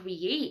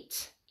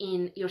create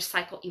in your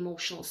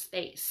psycho-emotional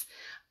space.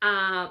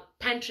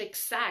 Tantric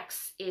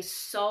sex is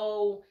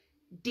so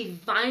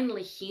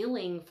divinely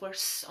healing for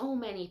so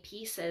many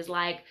pieces,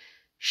 like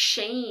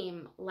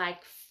shame,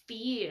 like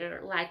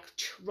fear, like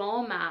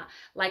trauma,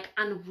 like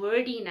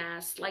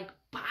unworthiness, like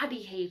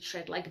body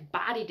hatred, like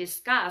body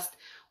disgust.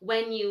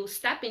 When you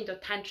step into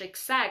tantric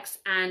sex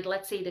and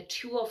let's say the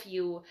two of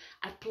you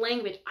are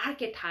playing with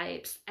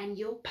archetypes and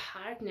your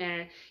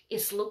partner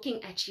is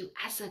looking at you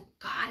as a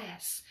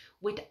goddess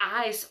with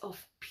eyes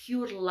of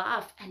pure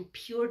love and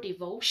pure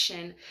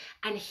devotion,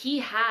 and he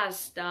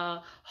has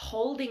the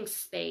holding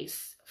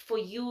space for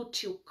you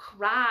to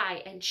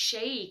cry and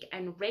shake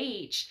and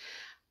rage,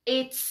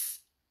 it's,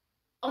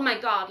 oh my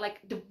God,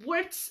 like the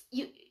words,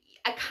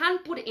 I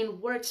can't put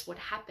in words what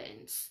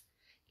happens.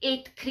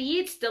 It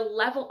creates the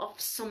level of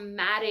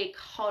somatic,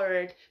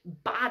 heart,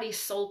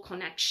 body-soul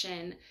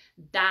connection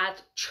that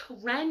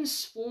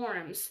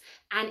transforms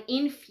and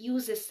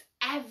infuses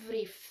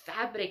every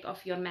fabric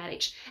of your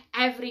marriage,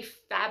 every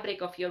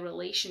fabric of your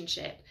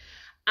relationship.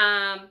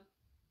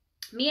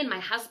 Me and my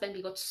husband,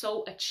 we got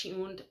so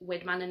attuned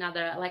with one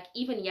another. Like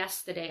even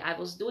yesterday, I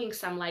was doing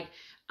some like,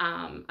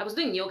 I was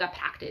doing yoga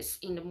practice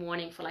in the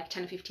morning for like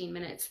 10-15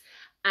 minutes.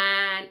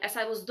 And as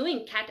I was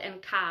doing cat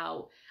and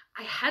cow,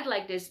 I had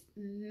like this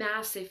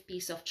massive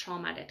piece of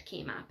trauma that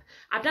came up.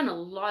 I've done a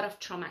lot of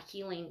trauma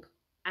healing,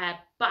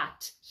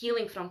 but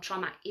healing from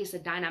trauma is a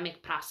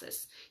dynamic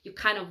process. You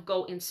kind of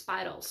go in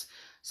spirals.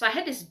 So I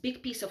had this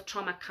big piece of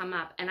trauma come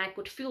up and I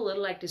could feel a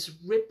little like this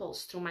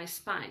ripples through my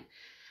spine.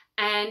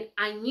 And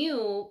I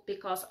knew,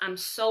 because I'm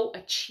so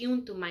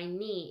attuned to my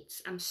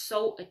needs, I'm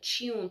so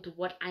attuned to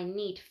what I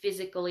need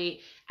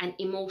physically and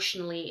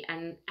emotionally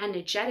and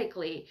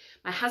energetically.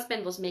 My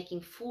husband was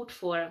making food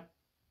for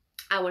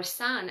our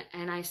son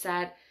and I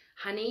said,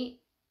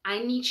 honey, I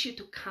need you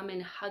to come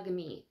and hug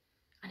me.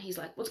 And he's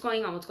like, what's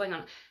going on? What's going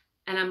on?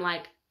 And I'm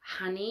like,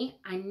 honey,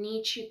 I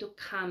need you to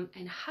come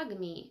and hug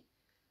me.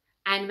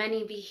 And when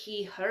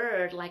he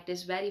heard like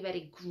this very,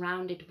 very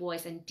grounded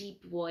voice and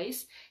deep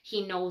voice,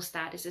 he knows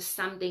that this is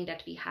something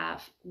that we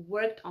have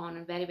worked on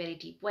in a very, very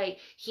deep way.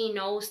 He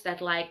knows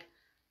that like,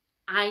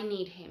 I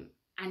need him.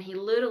 And he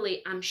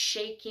literally, I'm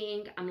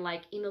shaking, I'm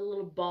like in a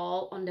little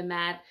ball on the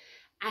mat.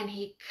 And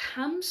he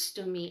comes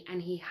to me and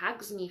he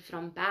hugs me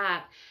from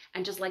back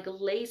and just like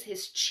lays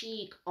his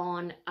cheek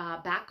on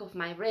back of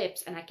my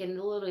ribs. And I can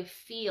literally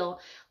feel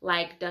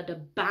like the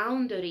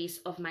boundaries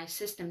of my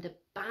system, the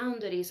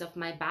boundaries of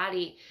my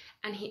body.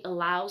 And he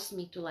allows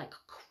me to like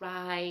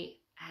cry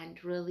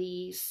and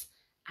release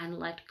and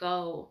let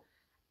go.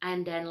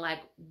 And then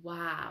like,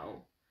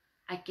 wow,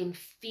 I can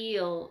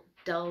feel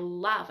the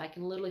love. I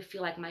can literally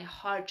feel like my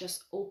heart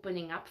just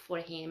opening up for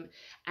him.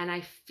 And I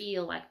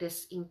feel like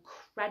this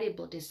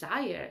incredible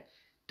desire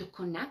to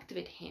connect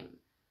with him,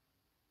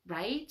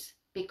 right?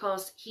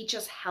 Because he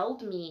just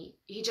helped me.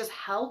 He just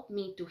helped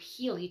me to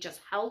heal. He just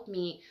helped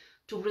me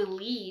to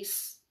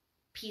release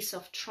piece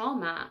of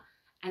trauma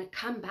and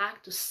come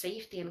back to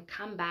safety and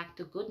come back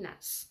to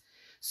goodness.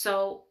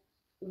 So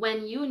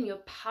when you and your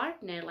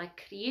partner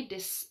like create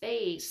this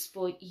space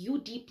for you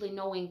deeply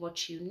knowing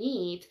what you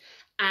need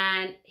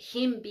and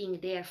him being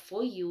there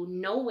for you,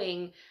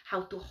 knowing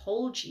how to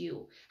hold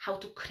you, how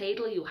to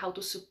cradle you, how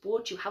to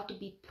support you, how to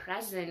be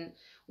present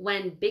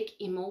when big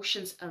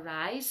emotions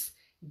arise,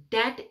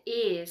 that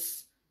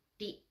is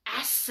the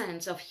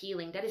essence of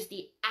healing. That is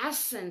the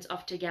essence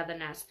of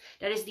togetherness.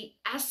 That is the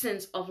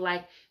essence of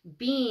like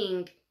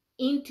being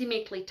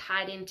intimately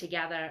tied in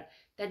together,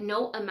 that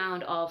no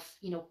amount of,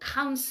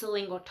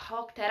 counseling or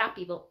talk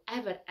therapy will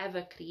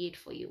ever create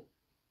for you.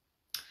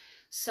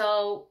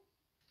 So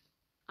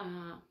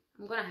I'm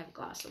gonna have a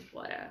glass of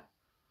water.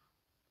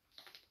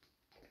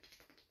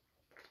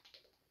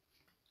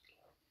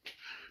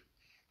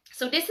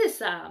 So this is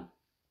a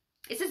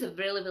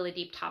really, really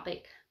deep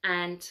topic,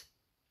 and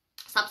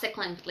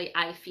subsequently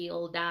I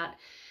feel that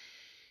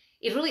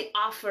it really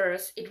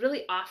offers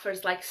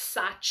like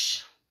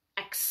such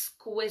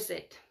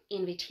exquisite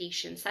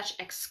invitation, such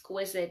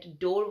exquisite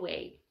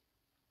doorway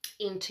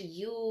into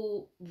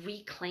you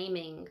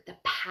reclaiming the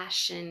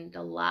passion,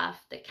 the love,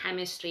 the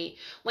chemistry.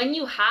 When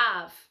you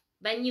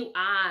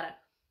are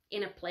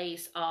in a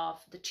place of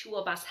the two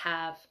of us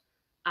have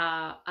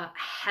a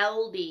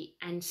healthy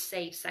and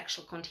safe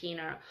sexual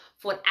container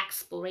for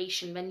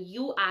exploration, when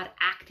you are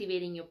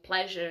activating your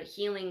pleasure,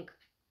 healing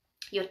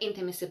your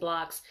intimacy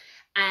blocks,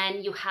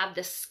 and you have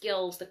the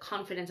skills, the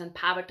confidence and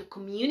power to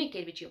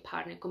communicate with your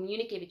partner,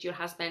 communicate with your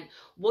husband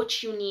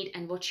what you need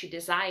and what you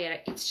desire,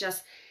 it's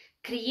just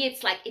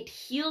creates like, it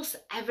heals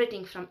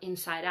everything from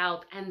inside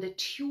out, and the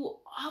two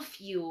of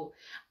you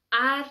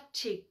are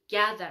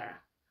together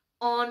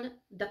on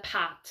the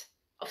path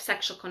of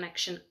sexual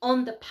connection,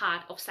 on the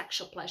path of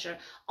sexual pleasure,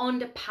 on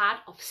the path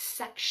of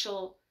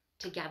sexual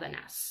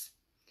togetherness.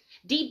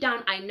 Deep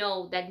down, I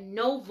know that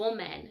no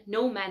woman,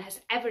 no man has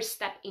ever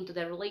stepped into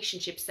their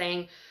relationship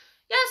saying,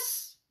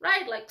 yes,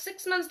 right, like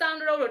 6 months down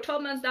the road or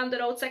 12 months down the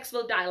road, sex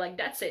will die, like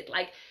that's it.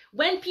 Like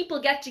when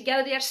people get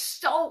together, they are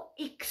so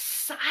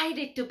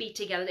excited to be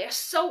together. They are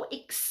so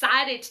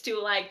excited to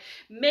like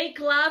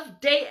make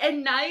love day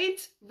and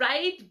night,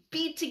 right?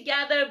 Be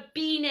together,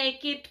 be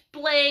naked,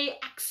 play,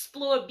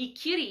 explore, be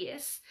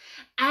curious.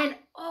 And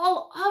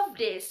all of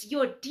this,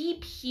 your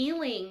deep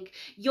healing,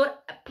 your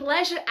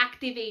pleasure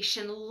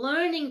activation,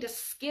 learning the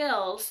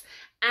skills,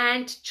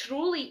 and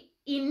truly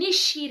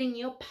initiating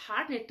your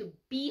partner to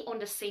be on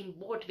the same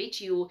board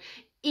with you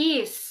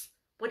is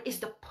what is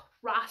the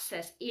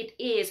process. It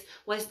is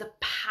what is the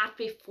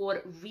pathway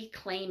for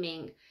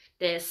reclaiming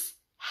this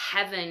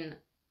heaven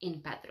in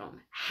bedroom,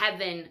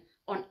 heaven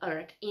on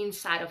earth,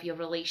 inside of your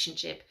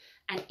relationship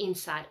and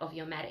inside of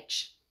your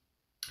marriage.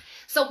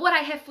 So what I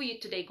have for you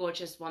today,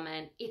 gorgeous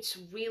woman, it's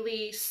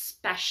really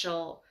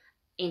special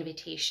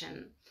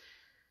invitation.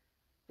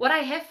 What I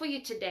have for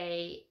you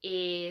today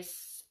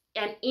is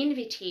an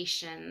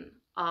invitation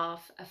of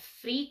a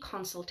free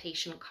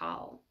consultation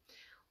call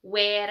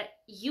where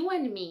you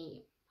and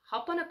me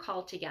hop on a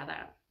call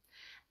together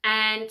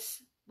and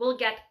we'll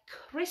get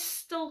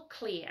crystal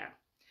clear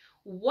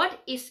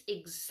what is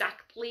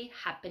exactly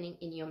happening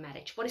in your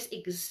marriage, what is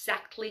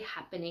exactly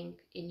happening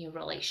in your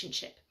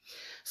relationship.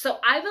 So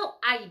I will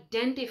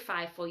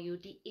identify for you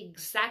the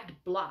exact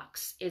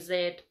blocks. Is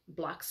it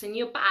blocks in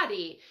your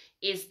body?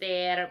 Is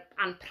there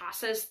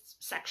unprocessed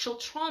sexual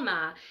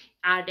trauma?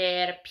 Are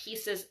there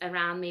pieces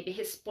around maybe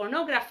his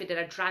pornography that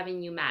are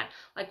driving you mad?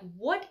 Like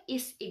what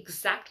is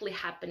exactly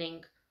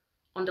happening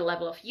on the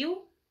level of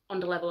you, on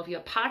the level of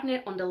your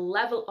partner, on the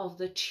level of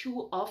the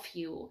two of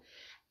you,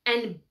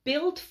 and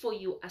build for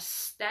you a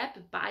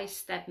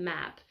step-by-step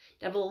map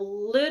that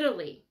will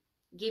literally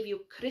give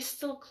you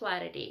crystal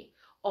clarity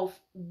of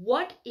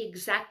what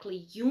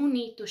exactly you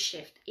need to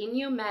shift in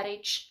your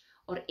marriage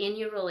or in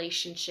your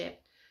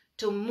relationship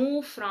to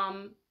move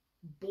from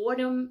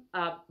bedroom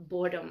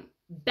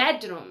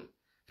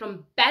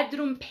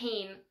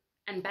pain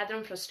and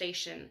bedroom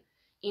frustration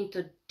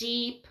into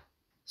deep,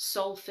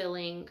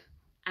 soul-filling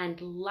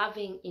and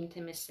loving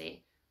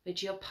intimacy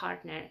with your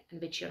partner and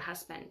with your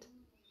husband.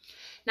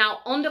 Now,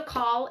 on the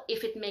call,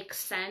 if it makes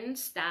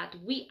sense that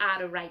we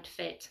are a right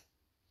fit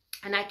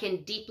and I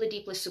can deeply,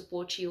 deeply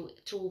support you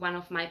through one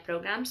of my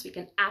programs, we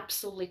can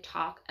absolutely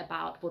talk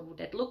about what would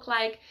that look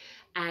like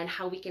and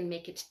how we can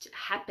make it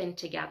happen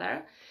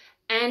together.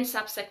 And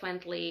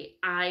subsequently,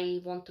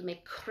 I want to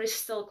make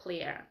crystal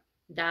clear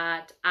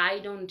that I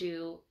don't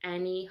do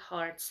any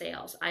hard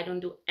sales. I don't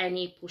do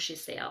any pushy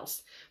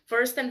sales.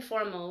 First and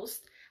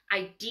foremost,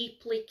 I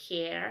deeply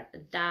care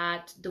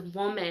that the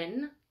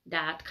woman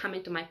that come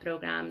into my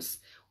programs,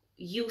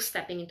 you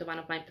stepping into one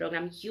of my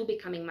programs, you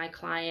becoming my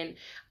client,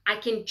 I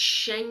can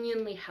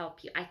genuinely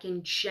help you. I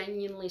can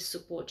genuinely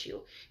support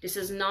you. This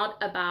is not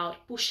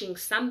about pushing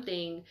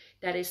something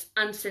that is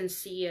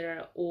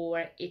insincere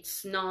or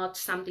it's not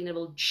something that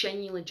will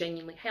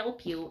genuinely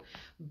help you.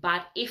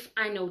 But if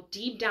I know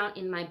deep down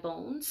in my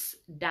bones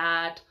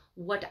that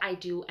what I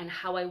do and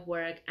how I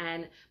work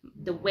and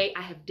the way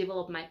I have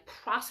developed my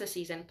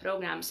processes and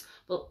programs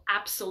will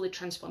absolutely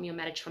transform your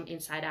marriage from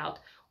inside out,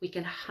 we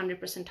can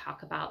 100%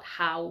 talk about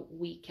how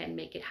we can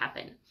make it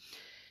happen.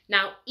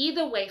 Now,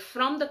 either way,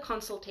 from the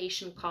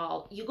consultation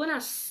call, you're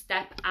gonna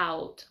step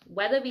out,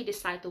 whether we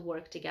decide to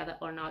work together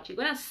or not, you're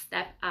gonna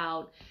step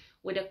out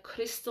with a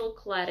crystal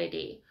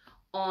clarity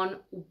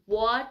on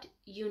what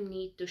you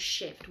need to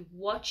shift,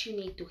 what you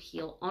need to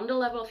heal on the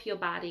level of your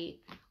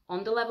body,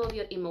 on the level of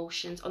your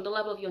emotions, on the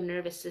level of your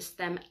nervous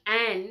system,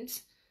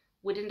 and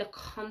within the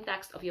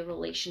context of your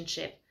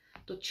relationship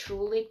to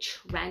truly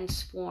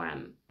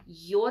transform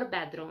your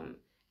bedroom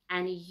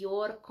and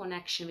your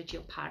connection with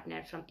your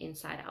partner from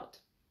inside out.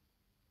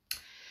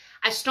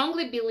 I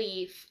strongly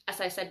believe, as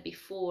I said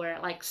before,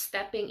 like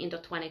stepping into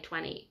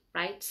 2020,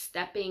 right?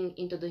 Stepping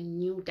into the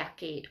new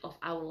decade of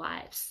our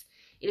lives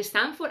It is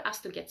time for us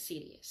to get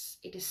serious.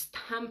 It is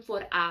time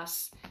for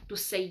us to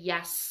say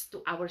yes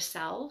to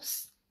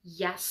ourselves,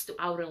 yes to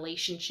our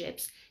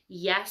relationships,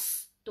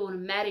 yes to our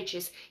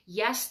marriages,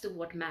 yes to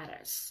what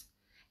matters.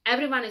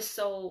 Everyone is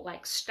so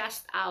like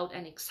stressed out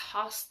and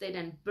exhausted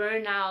and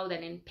burned out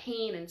and in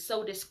pain and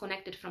so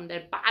disconnected from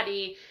their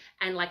body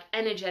and like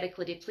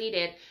energetically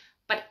depleted.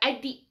 But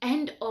at the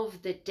end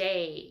of the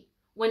day,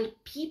 when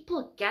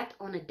people get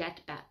on a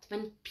deathbed,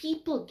 when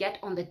people get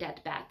on the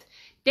deathbed,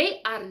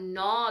 they are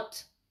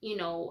not,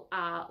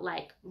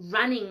 like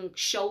running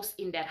shows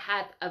in their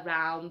head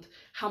around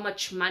how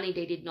much money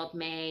they did not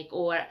make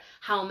or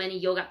how many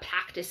yoga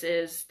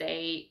practices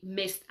they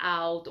missed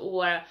out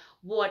or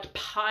what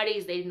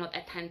parties they did not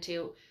attend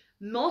to.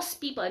 Most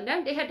people, and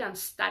then they have done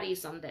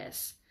studies on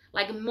this,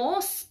 like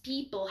most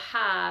people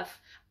have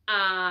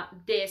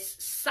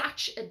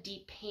such a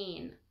deep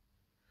pain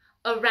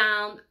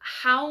around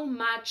how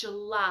much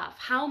love,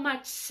 how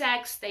much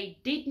sex they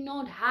did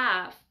not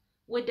have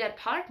with their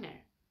partner.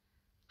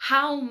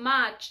 How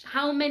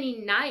many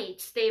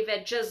nights they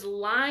were just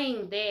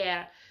lying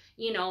there,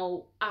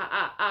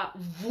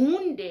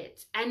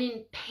 wounded and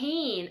in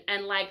pain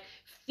and like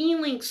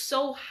feeling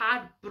so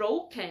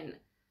heartbroken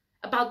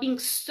about being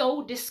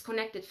so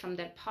disconnected from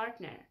their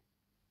partner.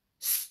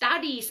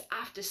 Studies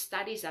after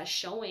studies are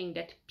showing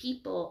that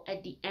people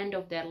at the end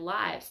of their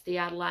lives, they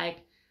are like,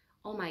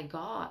 oh my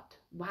God,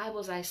 why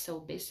was I so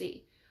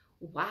busy?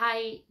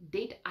 Why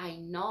did I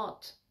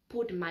not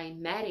put my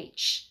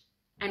marriage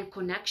and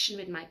connection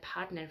with my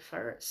partner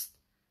first?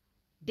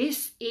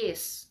 This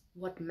is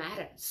what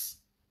matters.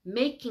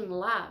 Making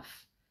love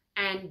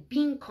and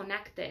being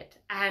connected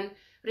and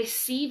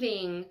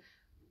receiving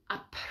a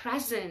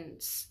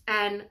presence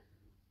and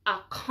a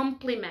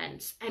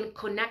compliments and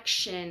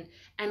connection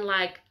and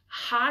like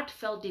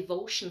heartfelt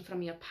devotion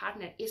from your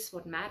partner is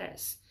what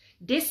matters.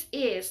 This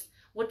is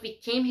what we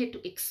came here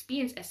to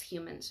experience as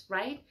humans,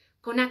 right?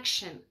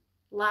 Connection,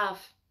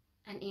 love,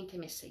 and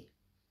intimacy.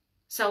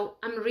 So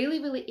I'm really,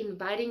 really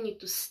inviting you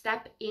to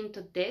step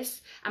into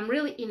this. I'm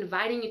really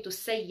inviting you to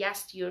say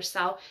yes to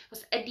yourself,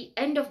 because at the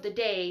end of the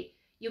day,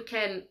 you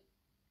can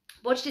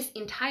watch this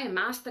entire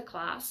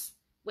masterclass,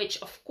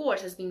 which of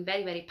course has been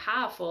very, very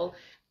powerful,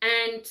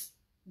 and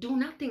do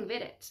nothing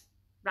with it,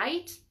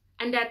 right?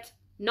 And that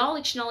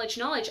knowledge,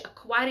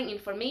 acquiring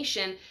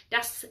information,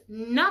 does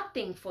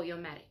nothing for your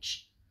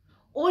marriage.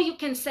 Or you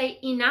can say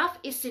enough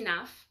is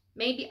enough.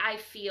 Maybe I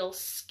feel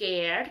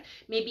scared.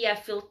 Maybe I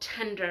feel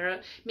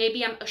tender.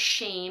 Maybe I'm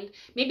ashamed.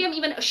 Maybe I'm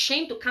even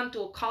ashamed to come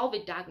to a call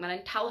with Dagmar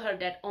and tell her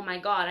that, oh my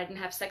God, I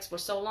didn't have sex for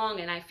so long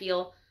and I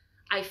feel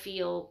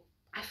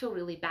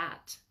really bad.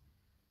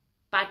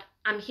 But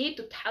I'm here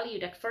to tell you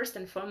that first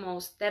and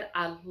foremost, there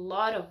are a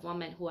lot of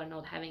women who are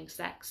not having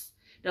sex.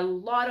 There are a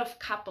lot of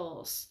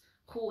couples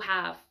who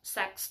have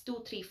sex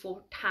 2, 3,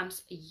 4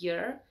 times a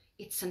year.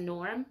 It's a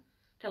norm.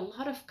 There are a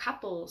lot of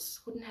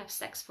couples who didn't have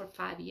sex for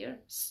 5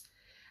 years.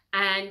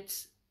 And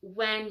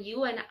when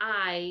you and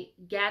I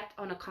get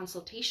on a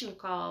consultation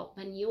call,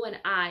 when you and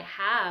I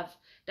have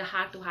the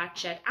heart-to-heart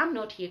chat, I'm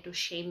not here to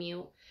shame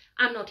you.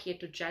 I'm not here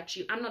to judge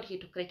you. I'm not here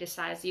to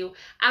criticize you.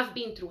 I've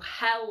been through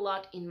hell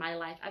lot in my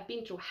life. I've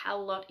been through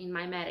hell lot in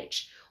my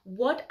marriage.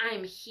 What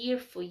I'm here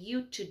for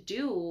you to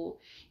do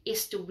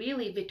is to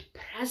really, with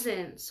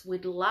presence,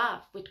 with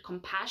love, with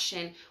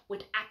compassion,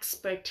 with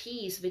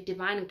expertise, with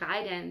divine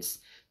guidance,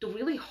 to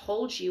really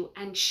hold you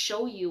and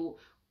show you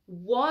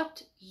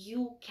what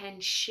you can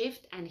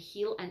shift and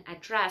heal and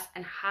address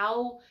and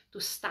how to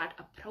start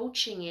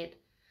approaching it,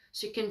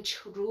 so you can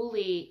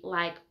truly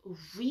like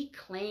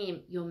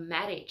reclaim your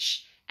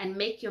marriage and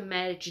make your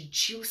marriage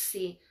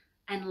juicy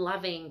and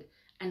loving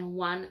and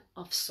one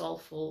of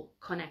soulful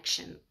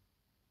connection.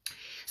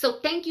 So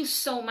thank you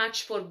so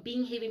much for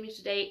being here with me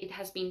today. It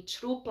has been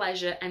true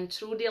pleasure and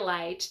true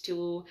delight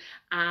to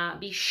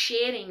be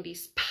sharing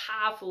these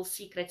powerful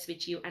secrets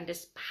with you and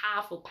this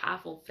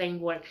powerful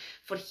framework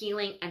for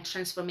healing and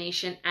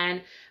transformation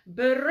and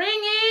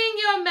bringing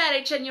your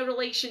marriage and your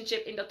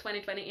relationship into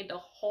 2020 into a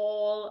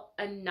whole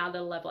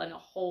another level and a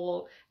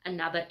whole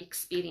another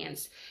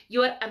experience.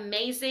 You are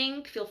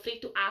amazing. Feel free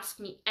to ask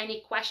me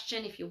any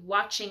question. If you're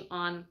watching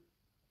on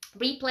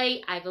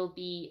replay, I will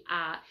be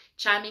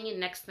chiming in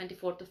next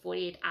 24 to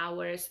 48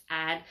 hours,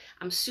 and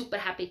I'm super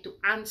happy to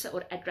answer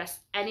or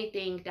address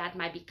anything that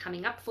might be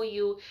coming up for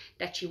you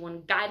that you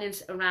want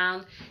guidance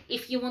around.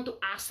 If you want to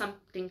ask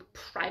something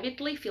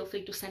privately, feel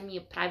free to send me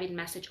a private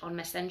message on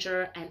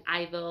Messenger and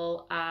I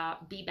will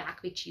be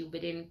back with you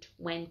within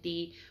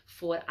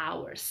 24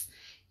 hours.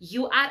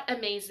 You are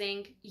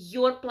amazing.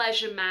 Your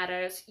pleasure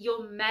matters.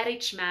 Your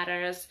marriage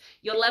matters.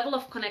 Your level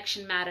of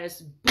connection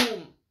matters.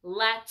 Boom.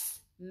 Let's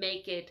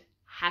make it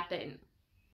happen.